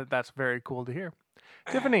 that's very cool to hear.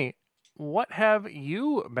 Tiffany, what have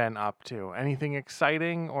you been up to? Anything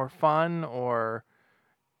exciting or fun or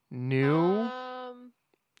new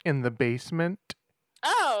in the basement?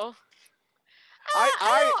 Oh.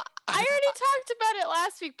 I already talked about it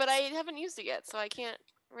last week, but I haven't used it yet, so I can't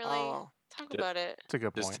really talk Did- about it. It's a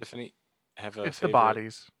good Does point. Tiffany have a It's the favorite?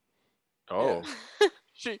 bodies. Oh,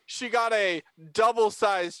 she got a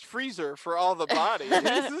double-sized freezer for all the bodies.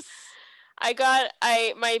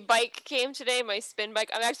 My bike came today, my spin bike.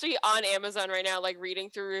 I'm actually on Amazon right now, like reading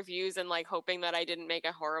through reviews and like hoping that I didn't make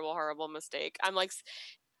a horrible mistake. I'm like,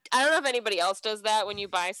 I don't know if anybody else does that when you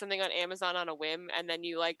buy something on Amazon on a whim and then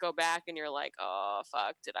you like go back and you're like, oh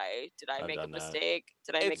fuck, did I I've make a done that. mistake?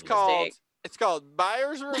 Did I make a mistake? It's called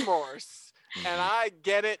buyer's remorse, and I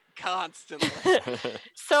get it constantly.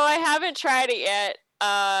 So I haven't tried it yet.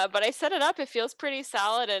 But I set it up. It feels pretty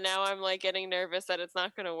solid, and now I'm like getting nervous that it's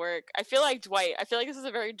not going to work. I feel like Dwight. I feel like this is a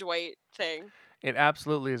very Dwight thing. It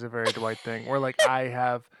absolutely is a very Dwight thing where like I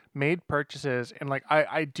have made purchases and like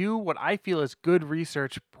I do what I feel is good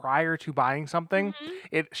research prior to buying something. Mhm.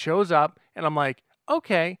 It shows up and I'm like,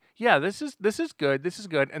 okay, yeah, this is good. This is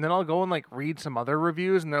good. And then I'll go and like read some other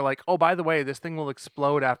reviews, and they're like, oh, by the way, this thing will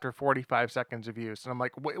explode after 45 seconds of use. And I'm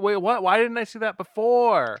like, wait, what? Why didn't I see that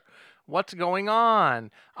before? What's going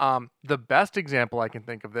on? The best example I can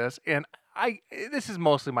think of this, and this is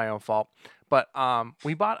mostly my own fault, but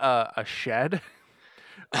we bought a shed.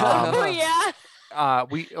 Oh yeah.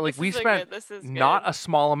 We This is spent good. This is not good. a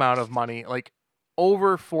small amount of money, like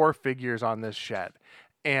over 4 figures on this shed.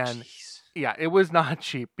 And Jeez. yeah, it was not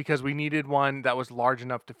cheap because we needed one that was large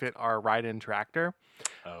enough to fit our ride-in tractor.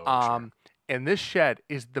 Oh, Um, and this shed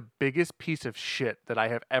is the biggest piece of shit that I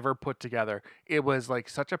have ever put together. It was like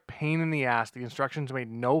such a pain in the ass. The instructions made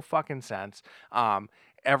no fucking sense.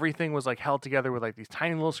 Everything was like held together with like these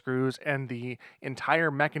tiny little screws, and the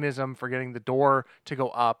entire mechanism for getting the door to go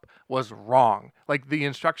up was wrong. Like the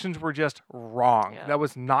instructions were just wrong. Yeah. That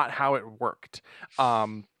was not how it worked.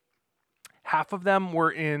 Half of them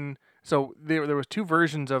were in. So there was 2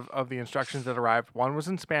 versions of the instructions that arrived. One was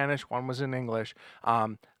in Spanish, one was in English.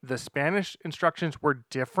 The Spanish instructions were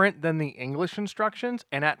different than the English instructions,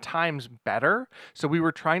 and at times better. So we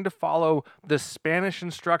were trying to follow the Spanish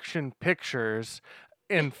instruction pictures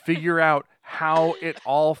and figure out how it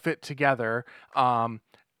all fit together.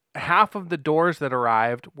 Half of the doors that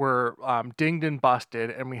arrived were dinged and busted,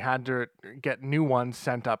 and we had to get new ones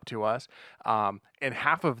sent up to us. And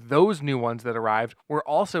half of those new ones that arrived were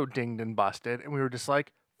also dinged and busted, and we were just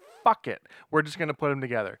like, fuck it. We're just going to put them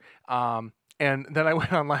together. And then I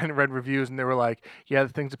went online and read reviews, and they were like, yeah, the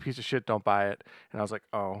thing's a piece of shit, don't buy it. And I was like,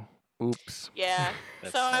 oh, oops. Yeah.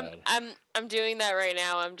 That's So sad. I'm doing that right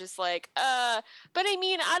now. I'm just like, but I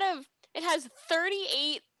mean, it has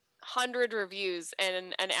 3,800 reviews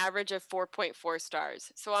and an average of 4.4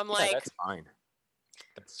 stars. So I'm Yeah, like, that's fine.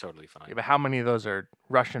 That's totally fine. Yeah, but how many of those are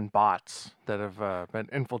Russian bots that have been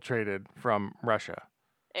infiltrated from Russia?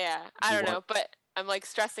 yeah, Do I you don't know, want- but I'm like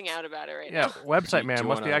stressing out about it right Yeah, now. website do man, you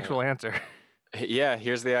what's the wanna- actual answer? Yeah,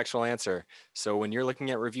 here's the actual answer. So when you're looking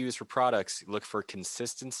at reviews for products, look for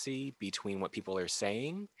consistency between what people are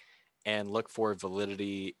saying and look for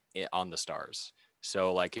validity on the stars.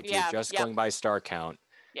 So like if Yeah, you're just yep. going by star count,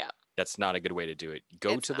 Yep. that's not a good way to do it.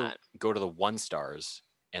 Go It's to not. the 1 stars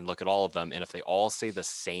and look at all of them, and if they all say the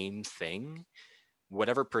same thing,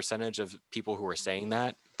 whatever percentage of people who are saying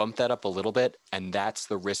that, bump that up a little bit, and that's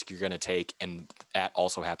the risk you're going to take, and that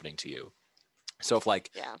also happening to you. So if like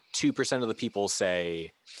Yeah. 2% of the people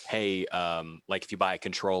say, hey, like if you buy a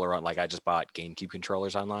controller on, like I just bought GameCube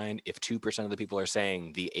controllers online, if 2% of the people are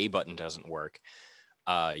saying the A button doesn't work,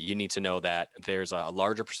 you need to know that there's a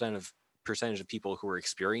larger percentage of people who are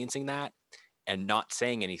experiencing that and not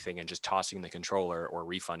saying anything and just tossing the controller or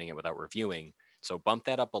refunding it without reviewing. So bump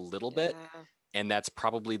that up a little bit, Yeah. and that's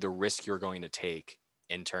probably the risk you're going to take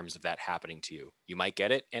in terms of that happening to you. You might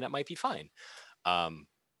get it and it might be fine.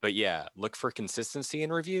 But yeah, look for consistency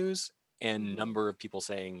in reviews and Mhm. number of people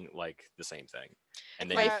saying like the same thing, and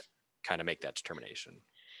then My you f- kind of make that determination.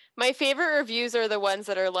 My favorite reviews are the ones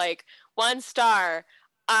that are like 1 star.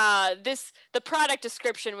 The product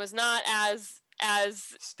description was not as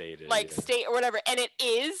Stated. like yeah. state or whatever, and it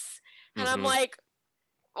is. And I'm Mhm. like,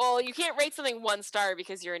 well, you can't rate something 1 star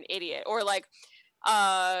because you're an idiot, or like,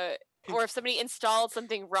 or if somebody installed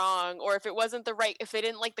something wrong, or if it wasn't if they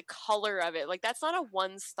didn't like the color of it, like that's not a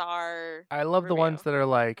 1 star. I love the ones that are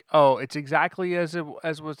like, oh, it's exactly as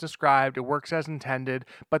was described. It works as intended,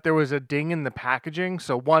 but there was a ding in the packaging,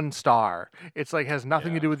 so 1 star. It's like has nothing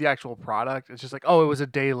to Yeah. do with the actual product. It's just like, oh, it was a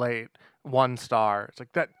day late, 1 star. It's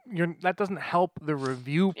like that doesn't help the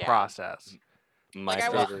review Yeah. process. My Like, I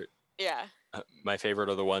wa- favorite. Yeah. My favorite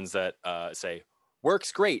are the ones that say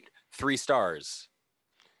works great, 3 stars.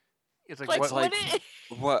 It's like, Like, what? like-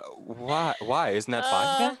 What? Why isn't that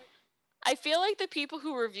fine? I feel like the people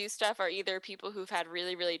who review stuff are either people who've had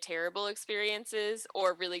really, really terrible experiences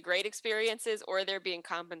or really great experiences, or they're being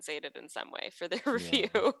compensated in some way for their review.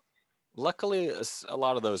 Luckily, a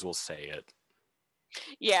lot of those will say it.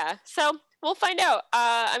 Yeah. So we'll find out.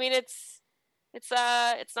 I mean, it's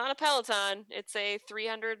not a Peloton. It's a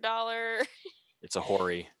 $300 It's a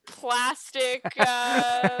Hori. plastic.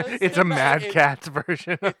 It's a Mad Catz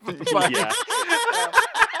version of Yeah.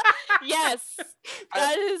 Yes,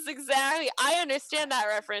 that is exactly. I understand that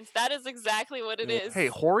reference. That is exactly what it is. Hey,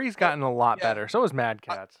 Hori's gotten a lot Yeah. better. So is Mad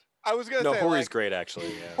Catz. I was gonna No, say Hori's like, great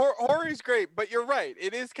actually. Yeah. Hori's great, but you're right.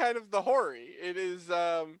 It is kind of the Hori. It is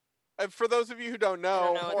for those of you who don't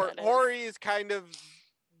know, know what that is. Hori is kind of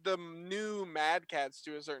the new Mad Cats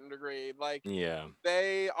to a certain degree. Like Yeah.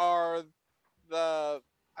 they are the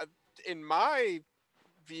in my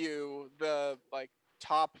view the like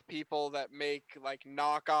top people that make like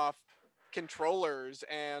knockoff controllers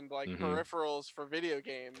and like Mhm. peripherals for video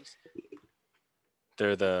games.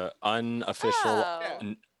 They're the unofficial, Yeah.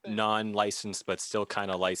 Oh, non-licensed, but still kind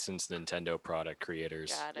of licensed Nintendo product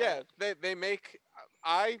creators. got Yeah, it. they make.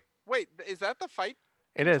 Wait. Is that the fight?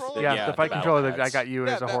 It is. Controller? Yeah, Yeah, the the fight battle controller that I pads. got you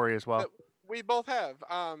Yeah, as a Hori as well. that we both have.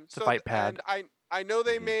 It's a fight pad. And I know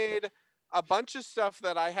they Mhm. made a bunch of stuff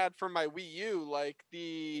that I had for my Wii U, like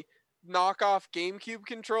the knockoff GameCube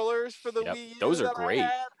controllers for the Yep, Wii U. those are that I great.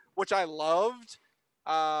 had, which I loved.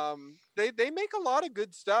 They make a lot of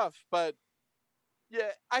good stuff, but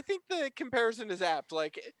yeah, I think the comparison is apt.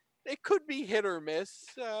 Like it could be hit or miss,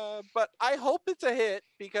 but I hope it's a hit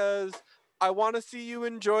because I want to see you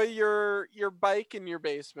enjoy your bike in your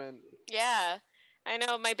basement. Yeah, I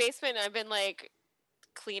know. My basement, I've been like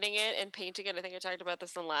cleaning it and painting it. I think I talked about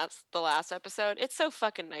this in the last episode. It's so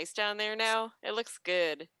fucking nice down there now. It looks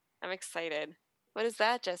good. I'm excited. What is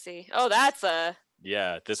that, Jesse? Oh, that's a.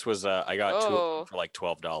 Yeah, this was I got two of them Oh. for like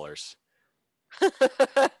 $12.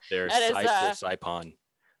 That They're is they're Saipon,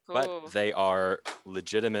 but Ooh. they are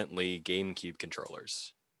legitimately GameCube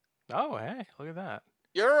controllers. Oh, hey, look at that.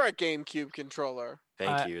 You're a GameCube controller.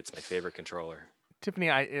 Thank you. It's my favorite controller. Tiffany,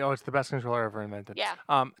 it's the best controller ever invented. Yeah.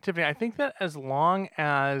 Tiffany, I think that as long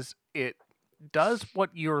as it does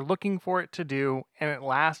what you're looking for it to do and it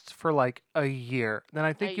lasts for like a year, then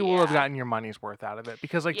I think you will have yeah. gotten your money's worth out of it.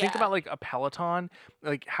 Because like think Yeah. about like a Peloton,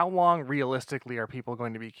 like how long realistically are people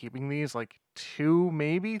going to be keeping these? Like 2,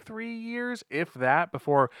 maybe 3 years, if that,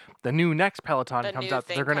 before the next Peloton The comes new out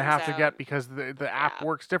that they're thing going to have comes to get out. because the app Yeah.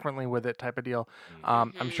 works differently with it type of deal.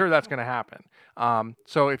 Mm. I'm sure that's going to happen.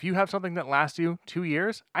 So if you have something that lasts you 2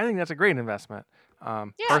 years, I think that's a great investment.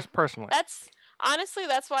 Yeah. Personally. That's honestly,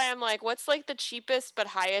 that's why I'm like, what's like the cheapest but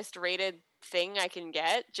highest rated thing I can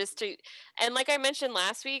get just to, and like I mentioned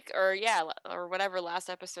last week or whatever last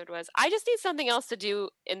episode was, I just need something else to do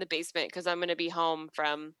in the basement because I'm going to be home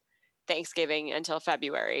from Thanksgiving until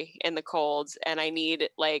February in the cold, and I need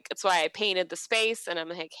like, that's why I painted the space and I'm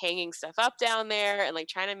like hanging stuff up down there and like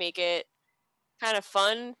trying to make it kind of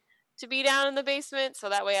fun to be down in the basement, so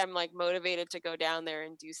that way I'm like motivated to go down there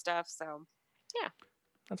and do stuff. So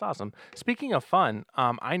That's awesome. Speaking of fun,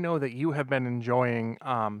 I know that you have been enjoying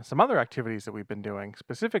some other activities that we've been doing,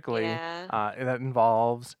 specifically yeah, that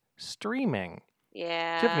involves streaming.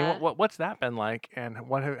 yeah. Tiffany, what's that been like, and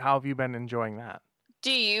how have you been enjoying that?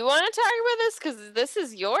 Do you want to talk about this? Because this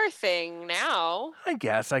is your thing now. I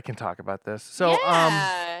guess I can talk about this. So,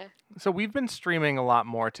 yeah. so we've been streaming a lot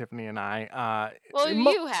more, Tiffany and I. Well,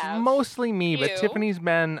 you have. Mostly me, but You. Tiffany's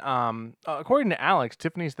been, according to Alex,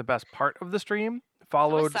 Tiffany's the best part of the stream,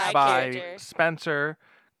 followed side by character. Spencer,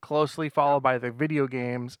 closely followed by the video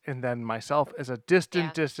games, and then myself as a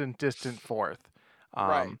distant fourth.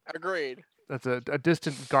 Right. Agreed. That's a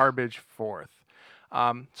distant garbage fourth.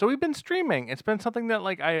 So we've been streaming. It's been something that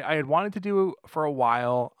like I had wanted to do for a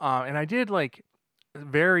while, and I did like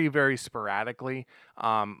very, very sporadically.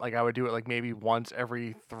 Like I would do it like maybe once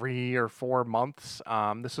every 3 or 4 months.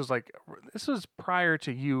 This was prior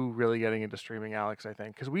to you really getting into streaming, Alex, I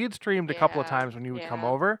think, because we had streamed a couple of Yeah, times when you would come yeah.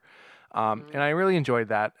 over. Mhm. And I really enjoyed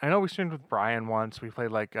that. I know we streamed with Brian once. We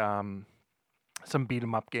played like some beat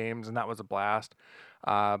 'em up games, and that was a blast.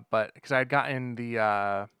 But because I had gotten the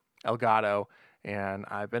Elgato, and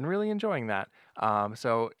I've been really enjoying that.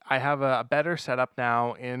 So I have a better setup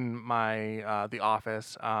now in my the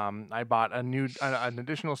office. I bought an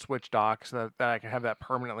additional Switch dock so that I can have that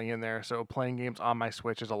permanently in there. So playing games on my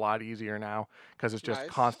Switch is a lot easier now because it's just Nice.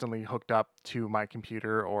 constantly hooked up to my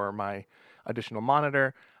computer or my additional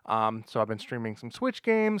monitor. So I've been streaming some Switch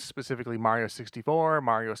games, specifically Mario 64,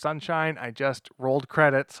 Mario Sunshine. I just rolled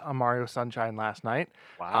credits on Mario Sunshine last night.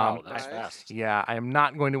 Wow, that's nice. fast. Yeah, I am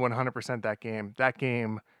not going to 100% that game. That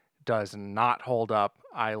game does not hold up.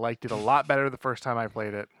 I liked it a lot better the first time I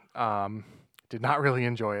played it. Did not really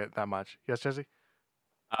enjoy it that much. Yes, Jesse?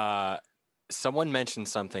 Someone mentioned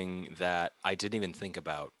something that I didn't even think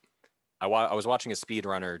about. I was watching a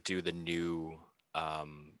speedrunner do the new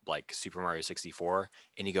like Super Mario 64,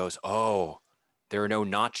 and he goes, "Oh, there are no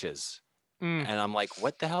notches." Mm. And I'm like,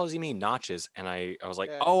 "What the hell does he mean notches?" And I was like,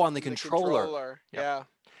 Yeah, "Oh, on the controller. Yep. Yeah.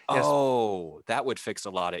 Yes. Oh, that would fix a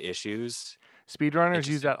lot of issues." Speedrunners just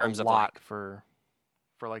use in that a terms of, lot for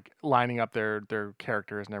like lining up their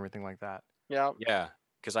characters and everything like that. Yeah. Yeah,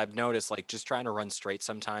 because I've noticed like just trying to run straight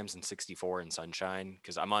sometimes in 64 and Sunshine,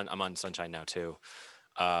 because I'm on Sunshine now too.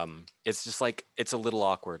 It's just like it's a little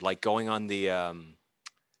awkward, like going on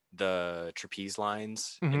the trapeze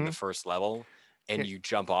lines in the first level, and Yeah. you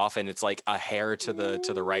jump off, and it's like a hair to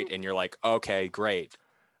the right, and you're like, okay, great.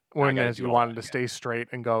 gotta Whereas do you all wanted that to stay straight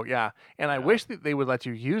and go, yeah. And I Yeah. wish that they would let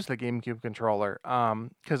you use the GameCube controller.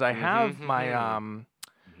 Because I have my Mhm.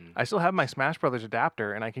 I still have my Smash Brothers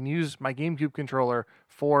adapter, and I can use my GameCube controller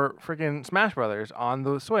for freaking Smash Brothers on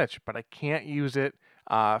the Switch, but I can't use it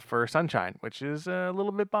for Sunshine, which is a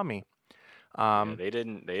little bit bummy. Yeah, they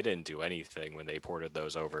didn't do anything when they ported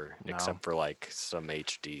those over, No. except for like some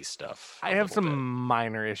HD stuff. I a have little some bit.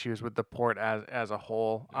 minor issues with the port as a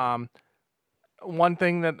whole. One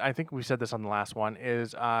thing that I think we said this on the last one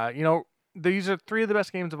is, these are 3 of the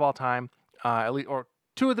best games of all time, at least, or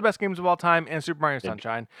 2 of the best games of all time, and Super Mario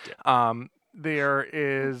Sunshine. There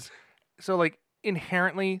is, so like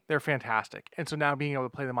inherently they're fantastic, and so now being able to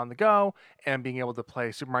play them on the go and being able to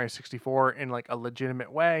play Super Mario 64 in like a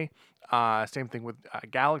legitimate way, same thing with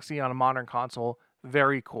Galaxy on a modern console.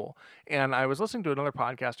 Very cool. And I was listening to another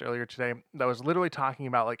podcast earlier today that was literally talking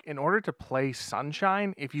about like in order to play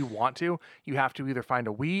Sunshine, if you want to, you have to either find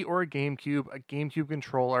a Wii or a GameCube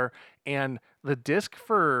controller, and the disc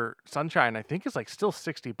for Sunshine I think is like still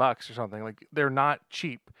 $60 or something. Like they're not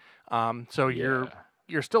cheap. So Yeah.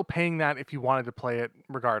 you're still paying that if you wanted to play it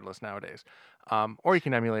regardless nowadays. Or you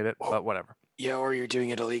can emulate it, but whatever. Yeah, or you're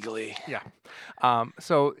doing it illegally.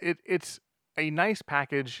 So it's a nice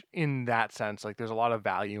package in that sense. Like there's a lot of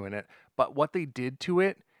value in it, but what they did to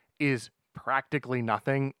it is practically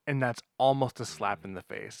nothing, and that's almost a slap in the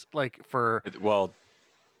face. Like for Well,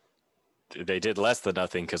 they did less than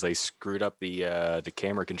nothing because they screwed up the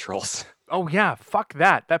camera controls. oh yeah, fuck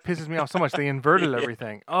that. That pisses me off so much. They inverted Yeah.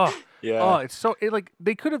 everything. Oh, Yeah. it's so like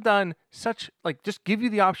they could have done such like just give you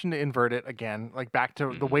the option to invert it again, like back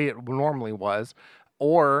to the way it normally was,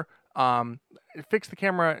 or fix the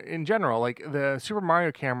camera in general. Like the Super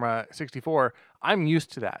Mario camera 64, I'm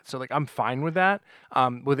used to that, so like I'm fine with that.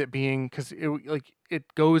 With it being because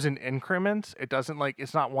it goes in increments. It doesn't like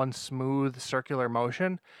it's not one smooth circular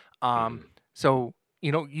motion. So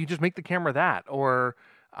you just make the camera that or.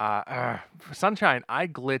 For Sunshine, I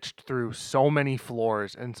glitched through so many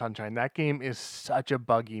floors in Sunshine. That game is such a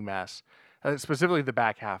buggy mess, specifically the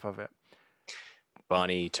back half of it.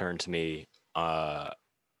 Bonnie turned to me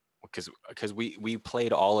because we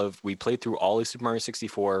played through all of Super Mario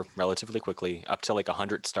 64 relatively quickly up to like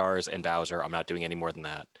 100 stars and Bowser. I'm not doing any more than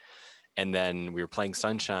that. And then we were playing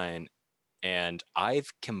Sunshine, and I've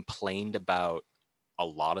complained about a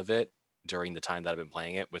lot of it during the time that I've been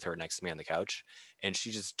playing it with her next to me on the couch, and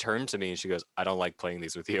she just turned to me and she goes, "I don't like playing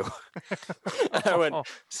these with you." And I went,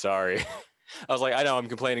 "Sorry." I was like, "I know I'm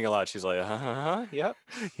complaining a lot." She's like, "Yep,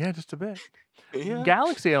 Yeah, just a bit. yeah."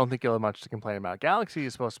 Galaxy, I don't think you'll have much to complain about. Galaxy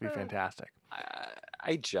is supposed to be fantastic.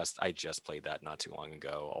 I just played that not too long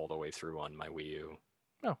ago, all the way through on my Wii U.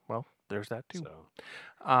 Oh well, there's that too. So,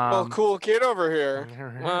 Well, cool kid over here.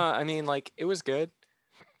 I mean, like it was good.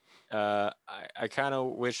 I kind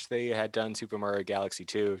of wish they had done Super Mario Galaxy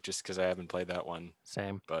 2 just because I haven't played that one.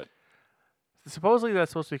 Same. But Supposedly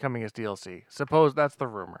that's supposed to be coming as DLC. Suppose that's the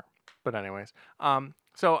rumor. But anyways,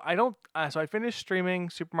 so I don't. So I finished streaming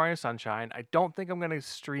Super Mario Sunshine. I don't think I'm going to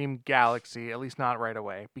stream Galaxy, at least not right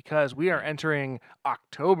away, because we are entering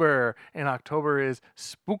October, and October is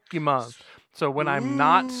spooky month. So when I'm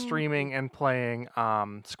not streaming and playing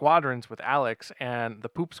Squadrons with Alex and the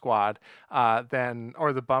Poop Squad, then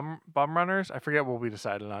or the Bum Runners, I forget what we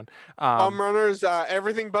decided on. Bum runners,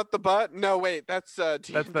 everything but the butt. No, wait, that's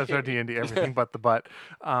D&D. That's our D&D, everything but the butt.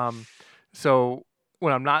 So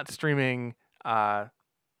when I'm not streaming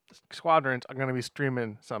Squadrons, I'm going to be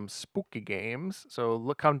streaming some spooky games.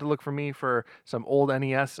 So come to look for me for some old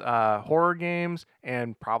NES horror games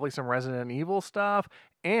and probably some Resident Evil stuff.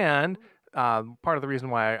 And part of the reason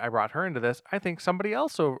why I brought her into this, I think somebody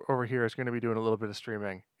else over here is going to be doing a little bit of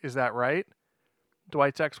streaming. Is that right?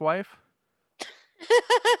 Dwight's ex-wife?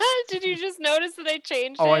 Did you just notice that they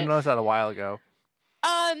changed Oh, it? I noticed that a while ago.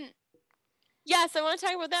 Yes, I want to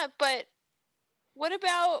talk about that, but what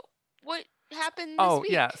about what happened this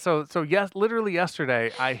week? Yeah. So yes, literally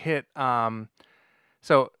yesterday I hit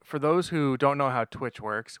so for those who don't know how Twitch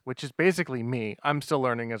works, which is basically me, I'm still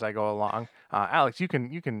learning as I go along. Alex, you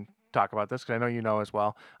can talk about this because I know you know as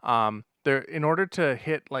well. In order to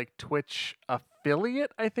hit like Twitch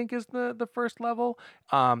affiliate, I think is the first level.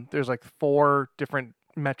 There's like 4 different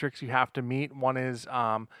metrics you have to meet. One is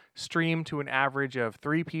stream to an average of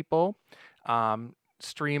 3 people.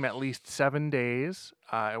 Stream at least 7 days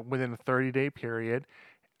within a 30-day period.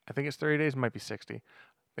 I think it's 30 days. It might be 60. I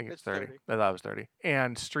think it's 30. I thought it was 30.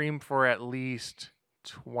 And stream for at least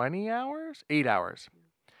 20 hours? 8 hours.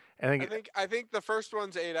 I think the first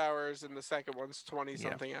one's 8 hours and the second one's 20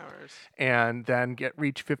 something hours. And then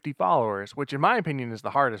reach 50 followers, which in my opinion is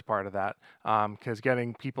the hardest part of that, because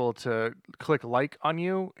getting people to click like on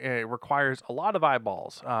you, it requires a lot of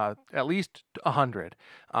eyeballs, at least 100.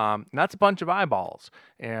 And that's a bunch of eyeballs,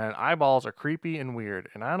 and eyeballs are creepy and weird,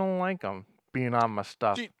 and I don't like them being on my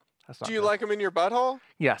stuff. Do you like them in your butthole?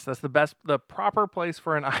 Yes, that's the best. The proper place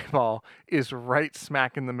for an eyeball is right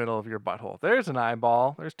smack in the middle of your butthole. There's an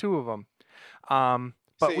eyeball. There's 2 of them.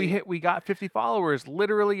 But we got 50 followers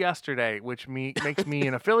literally yesterday, which makes me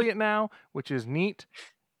an affiliate now, which is neat.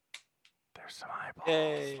 There's some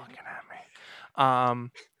eyeballs looking at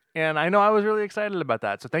me. And I know I was really excited about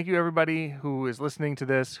that. So thank you everybody who is listening to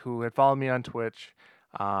this, who had followed me on Twitch.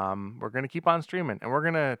 We're gonna keep on streaming, and we're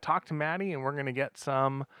gonna talk to Maddie, and we're gonna get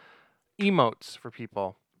some emotes for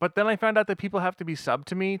people. But then I found out that people have to be subbed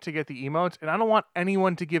to me to get the emotes, and I don't want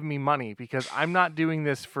anyone to give me money because I'm not doing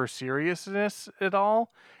this for seriousness at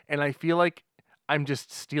all, and I feel like I'm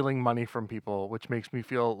just stealing money from people, which makes me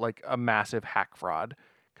feel like a massive hack fraud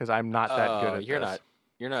because I'm not that good at this.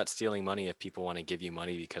 You're not stealing money if people want to give you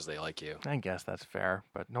money because they like you. I guess that's fair,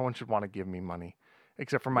 but no one should want to give me money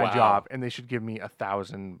except for my job, and they should give me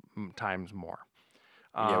 1,000 times more.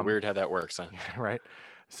 Yeah, weird how that works, huh? Right.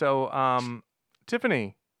 So,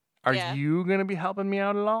 Tiffany, are you going to be helping me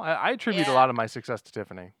out at all? I attribute a lot of my success to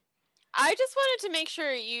Tiffany. I just wanted to make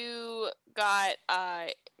sure you got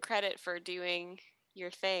credit for doing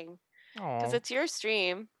your thing. Because it's your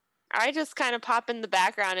stream. I just kind of pop in the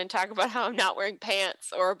background and talk about how I'm not wearing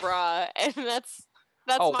pants or a bra, and that's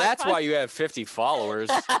that's why you have 50 followers.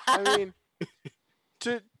 I mean,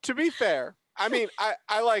 to be fair, I mean,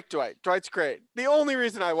 I like Dwight. Dwight's great. The only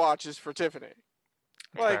reason I watch is for Tiffany.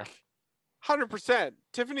 Like, 100%.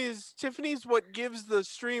 Tiffany's what gives the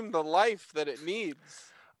stream the life that it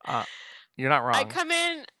needs. You're not wrong. I come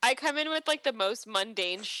in with like the most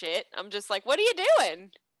mundane shit. I'm just like, what are you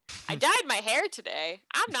doing? I dyed my hair today.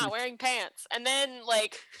 I'm not wearing pants. And then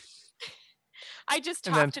like I just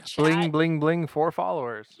talk to chat. Bling bling bling 4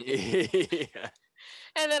 followers. Yeah.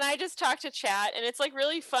 And then I just talk to chat, and it's like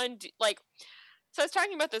really fun. Like, so I was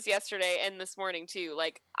talking about this yesterday and this morning too.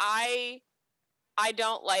 Like I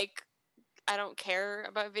don't care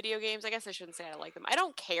about video games. I guess I shouldn't say I don't like them. I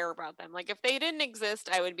don't care about them. Like if they didn't exist,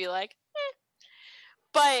 I would be like, eh.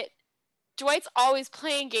 But Dwight's always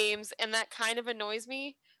playing games, and that kind of annoys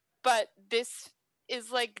me. But this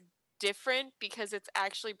is like different because it's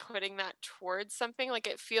actually putting that towards something. Like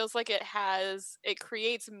it feels like it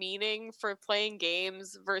creates meaning for playing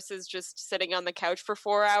games versus just sitting on the couch for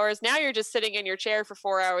 4 hours. Now you're just sitting in your chair for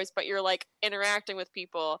 4 hours, but you're like interacting with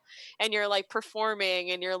people, and you're like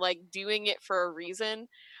performing, and you're like doing it for a reason.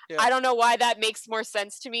 Yeah. I don't know why that makes more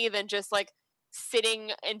sense to me than just like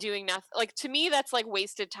sitting and doing nothing. Like to me that's like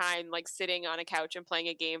wasted time, like sitting on a couch and playing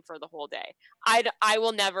a game for the whole day. I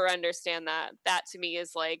will never understand that. That to me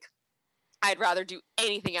is like I'd rather do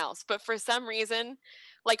anything else. But for some reason,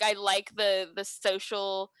 like I like the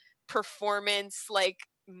social performance, like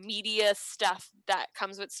media stuff that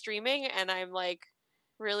comes with streaming, and I'm like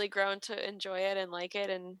really grown to enjoy it and like it.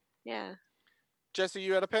 And yeah. Jesse,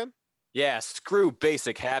 you had a pen? Yeah, screw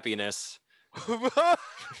basic happiness. What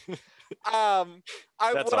I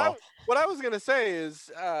was gonna say is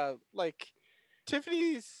like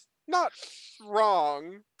Tiffany's not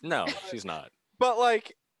wrong. No, she's not. But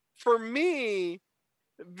like for me,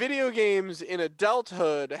 video games in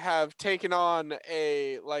adulthood have taken on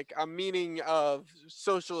a meaning of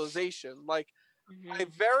socialization. Like I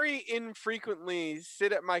very infrequently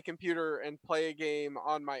sit at my computer and play a game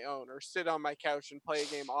on my own, or sit on my couch and play a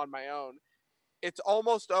game on my own. It's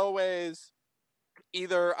almost always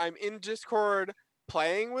either I'm in Discord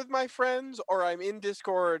playing with my friends, or I'm in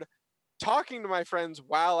Discord talking to my friends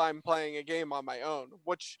while I'm playing a game on my own,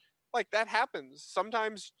 which like that happens.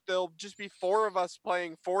 Sometimes there'll just be 4 of us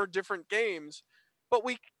playing 4 different games, but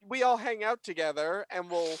we all hang out together, and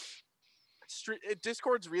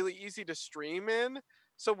Discord's really easy to stream in,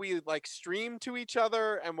 so we like stream to each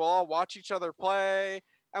other, and we'll all watch each other play,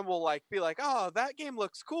 and we'll like be like, oh, that game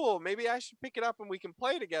looks cool, maybe I should pick it up and we can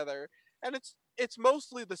play together. And it's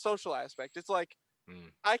mostly the social aspect. It's like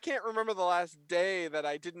I can't remember the last day that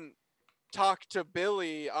I didn't talk to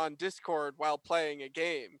Billy on Discord while playing a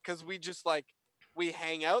game, because we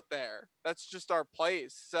hang out there. That's just our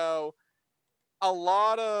place. So a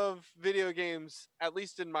lot of video games, at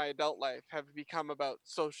least in my adult life, have become about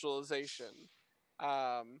socialization,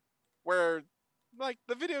 where like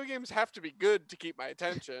the video games have to be good to keep my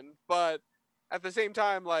attention, but at the same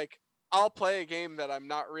time, like I'll play a game that I'm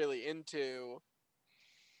not really into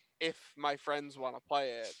if my friends want to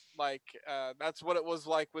play it. Like that's what it was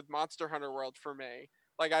like with Monster Hunter World for me.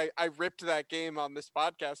 Like I ripped that game on this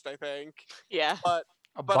podcast, I think, Yeah. but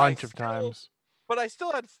A but I bunch of still- times. but I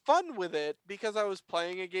still had fun with it because I was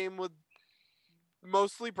playing a game with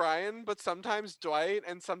mostly Brian, but sometimes Dwight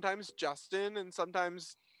and sometimes Justin and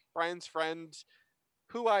sometimes Brian's friend,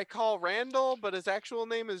 who I call Randall, but his actual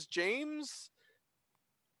name is James.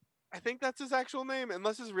 I think that's his actual name,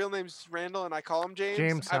 unless his real name's Randall and I call him James.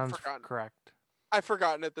 James I've sounds forgotten. correct. I've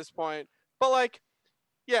forgotten at this point. But like,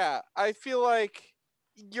 yeah, I feel like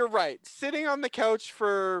you're right. Sitting on the couch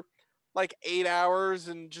for like 8 hours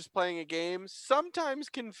and just playing a game sometimes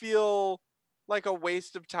can feel like a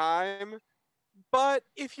waste of time. But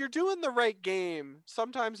if you're doing the right game,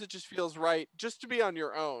 sometimes it just feels right just to be on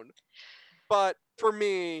your own. But for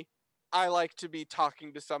me, I like to be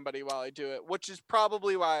talking to somebody while I do it, which is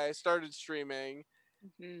probably why I started streaming.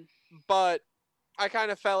 Mhm. But I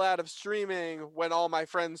kind of fell out of streaming when all my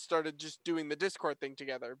friends started just doing the Discord thing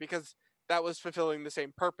together because that was fulfilling the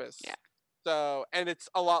same purpose. Yeah. So, and it's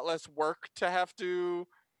a lot less work to have to,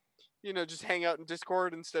 just hang out in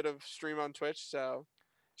Discord instead of stream on Twitch. So,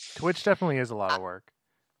 Twitch definitely is a lot of work.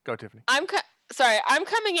 Go, Tiffany. Sorry, I'm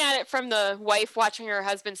coming at it from the wife watching her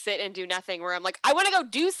husband sit and do nothing, where I'm like, I want to go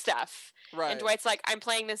do stuff. right. And Dwight's like, I'm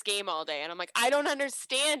playing this game all day. And I'm like, I don't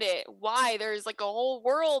understand it. Why? There's like a whole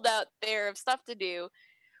world out there of stuff to do.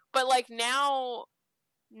 But like now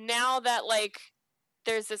that like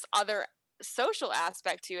there's this other social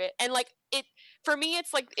aspect to it. And like for me,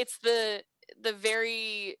 it's like, it's the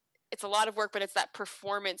very, it's a lot of work, but it's that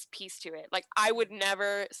performance piece to it. Like I would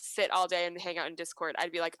never sit all day and hang out in Discord.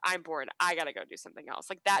 I'd be like, I'm bored. I got to go do something else.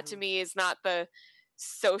 Like that to me is not the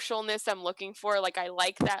socialness I'm looking for. Like I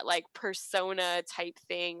like that like persona type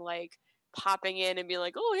thing, like popping in and being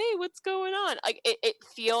like, oh, hey, what's going on? Like it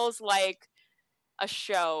feels like a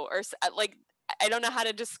show or like, I don't know how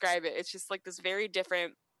to describe it. It's just like this very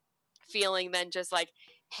different feeling than just like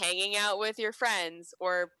hanging out with your friends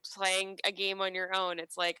or playing a game on your own.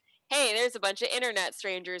 It's like, hey, there's a bunch of internet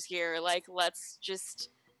strangers here. Like, let's just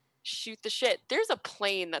shoot the shit. There's a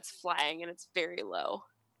plane that's flying and it's very low.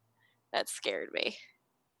 That scared me.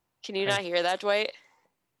 Can you Hey. not hear that, Dwight?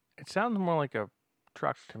 It sounds more like a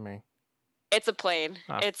truck to me. It's a plane.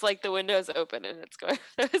 Ah. It's like the window's open and it's going.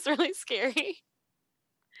 That was really scary.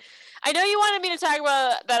 I know you wanted me to talk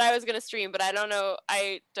about that I was going to stream, but I don't know.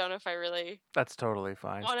 I don't know if I really That's totally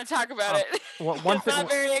fine. want to talk about Um, it. one It's not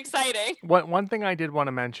very exciting. One thing I did want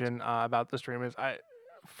to mention about the stream is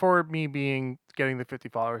for me getting the 50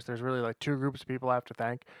 followers, there's really like two groups of people I have to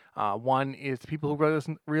thank. One is the people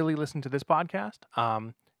who really listen to this podcast.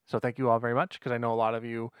 So thank you all very much because I know a lot of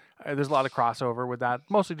you. There's a lot of crossover with that.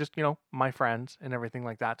 Mostly just my friends and everything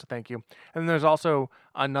like that. So thank you. And then there's also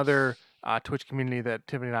another Twitch community that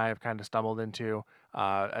Tiffany and I have kind of stumbled into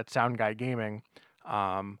at Sound Guy Gaming.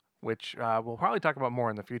 Which we'll probably talk about more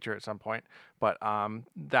in the future at some point. But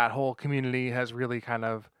that whole community has really kind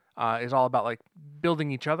of is all about like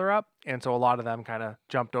building each other up, and so a lot of them kind of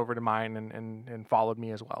jumped over to mine and followed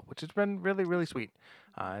me as well, which has been really, really sweet.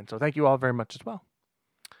 And so thank you all very much as well.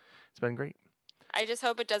 It's been great. I just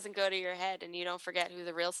hope it doesn't go to your head and you don't forget who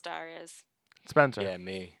the real star is. Spencer. Yeah,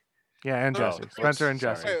 me. Yeah, and Oh, Jesse. Spencer and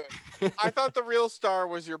sorry. Jesse. Wait, I thought the real star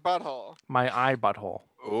was your butthole. My eye butthole.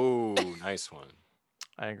 Ooh, nice one.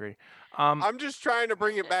 I agree. I'm just trying to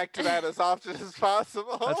bring it back to that as often as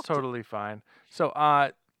possible. That's totally fine. So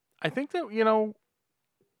I think that,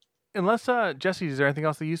 unless Jesse, is there anything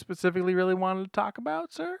else that you specifically really wanted to talk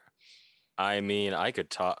about, sir? I mean, I could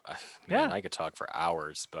talk. Yeah. Man, I could talk for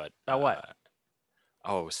hours, but About what?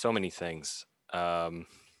 Oh, so many things.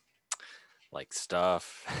 Like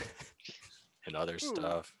stuff and other Ooh.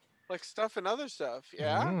 stuff. Like stuff and other stuff,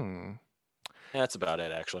 yeah? Mm. Yeah, that's about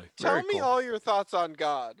it, actually. Tell Very me cool. all your thoughts on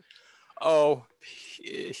God. Oh,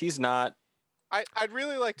 he's not. I'd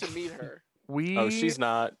really like to meet her. Oh, she's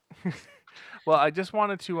not. Well, I just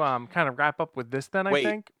wanted to kind of wrap up with this then, I Wait.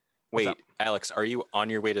 think. What's Wait, up? Alex, are you on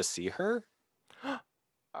your way to see her?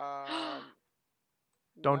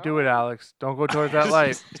 Don't do it, no. Alex. Don't go towards that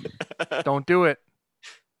light. Don't do it.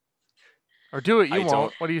 Or do it, you I won't.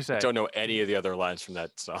 don't- What do you say? I don't know any of the other lines from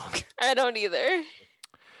that song. I don't either.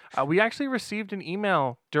 We actually received an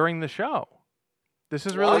email during the show. This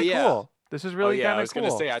is Oh, really yeah. cool. This is really oh, yeah, kind I of was cool.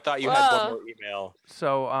 gonna say I thought you had Whoa. one more email.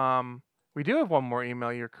 So we do have one more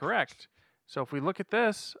email. You're correct. So if we look at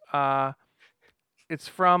this, it's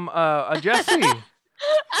from a Jesse.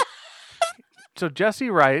 So Jesse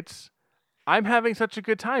writes, "I'm having such a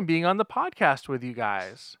good time being on the podcast with you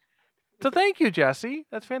guys." So thank you, Jesse.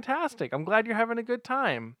 That's fantastic. I'm glad you're having a good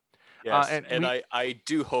time. Yes, and and we- I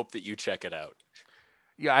do hope that you check it out.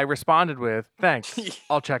 Yeah, I responded with thanks.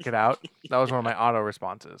 I'll check it out. That was one of my auto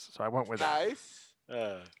responses, so I went with that. Nice.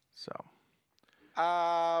 So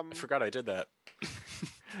I forgot I did that.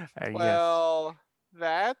 yes. Well,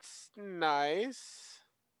 that's nice.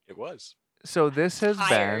 It was. So this has been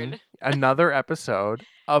Tired. another episode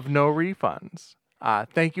of No Refunds.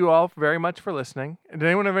 Thank you all very much for listening. Did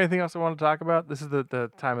anyone have anything else they want to talk about? This is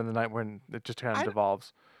the time of the night when it just kind of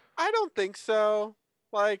devolves. I don't think so.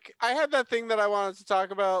 Like, I had that thing that I wanted to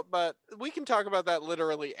talk about, but we can talk about that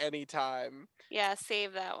literally anytime. Yeah,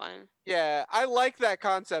 save that one. Yeah, I like that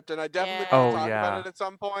concept, and I definitely Yeah. want Oh, to talk yeah. about it at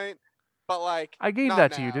some point. But like, I gave not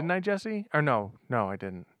that to you, now. didn't I, Jesse? Or no, I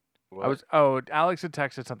didn't. What? Alex had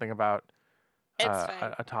texted something about It's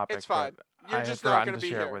fine. a topic. It's fine. but You're I had just not forgotten going to to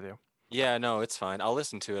be share here. it with you. Yeah, no, it's fine. I'll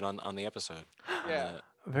listen to it on the episode. Yeah,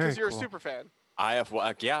 Very because you're cool. a super fan. I have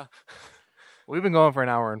yeah. We've been going for an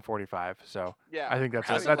hour and 45, so Yeah, I think that's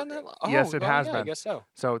Has a, it that, been that long? yes, it well, has yeah, been. I guess so.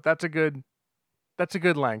 so that's a good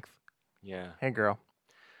length. Yeah. Hey, girl.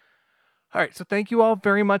 All right, so thank you all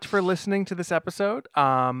very much for listening to this episode.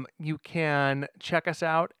 You can check us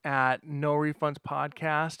out at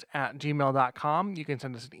norefundspodcast@gmail.com. You can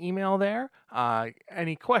send us an email there.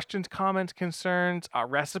 Any questions, comments, concerns,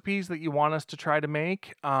 recipes that you want us to try to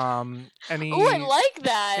make. Any Oh, I like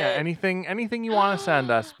that. yeah, anything you want to send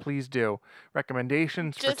us, please do.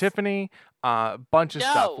 Recommendations for Just- Tiffany, bunch of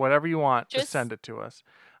stuff, No. whatever you want, just Just- send it to us.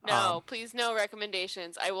 No, please no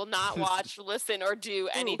recommendations. I will not watch, listen, or do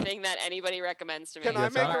anything that anybody recommends to me. Can I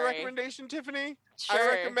Yes, make a Sorry. recommendation, Tiffany? Sure. I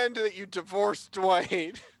recommend that you divorce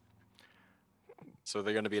Dwight. So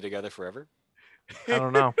they're gonna be together forever? I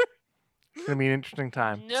don't know. It's gonna be an interesting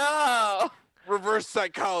time. No. Reverse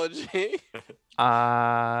psychology.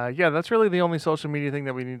 Yeah, that's really the only social media thing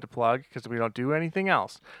that we need to plug because we don't do anything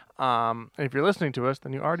else. And if you're listening to us,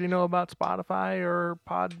 then you already know about Spotify or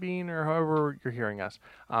Podbean or however you're hearing us.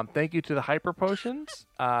 Thank you to the Hyper Potions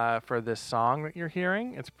for this song that you're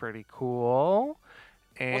hearing. It's pretty cool.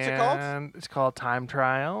 And What's it called? It's called Time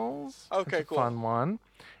Trials. Okay, it's a cool. fun one.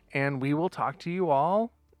 And we will talk to you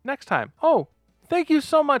all next time. Oh, thank you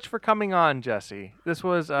so much for coming on, Jesse. This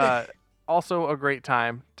was also a great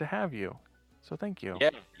time to have you. So thank you.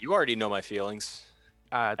 Yeah. You already know my feelings.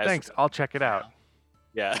 Thanks. I'll check it out.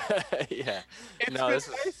 Yeah. Yeah. It's No, been this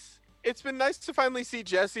is- nice. It's been nice to finally see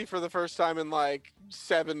Jesse for the first time in like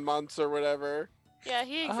 7 months or whatever. Yeah,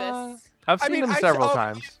 he exists. I've I seen mean, him I several saw-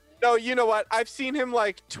 times. No, you know what? I've seen him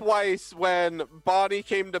like twice when Bonnie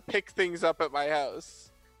came to pick things up at my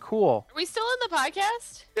house. Cool. Are we still in the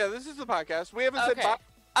podcast? Yeah, this is the podcast. We haven't said Okay. bye.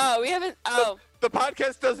 Oh, we haven't. Oh, The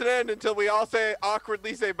podcast doesn't end until we all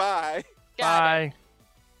awkwardly say bye. got it.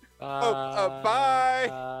 Bye. Bye.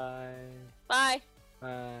 Bye. Bye.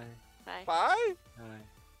 Bye. Bye?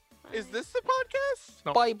 Bye. Is this the podcast?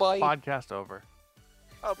 No, Bye. Podcast over.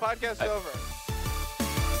 Oh, podcast over.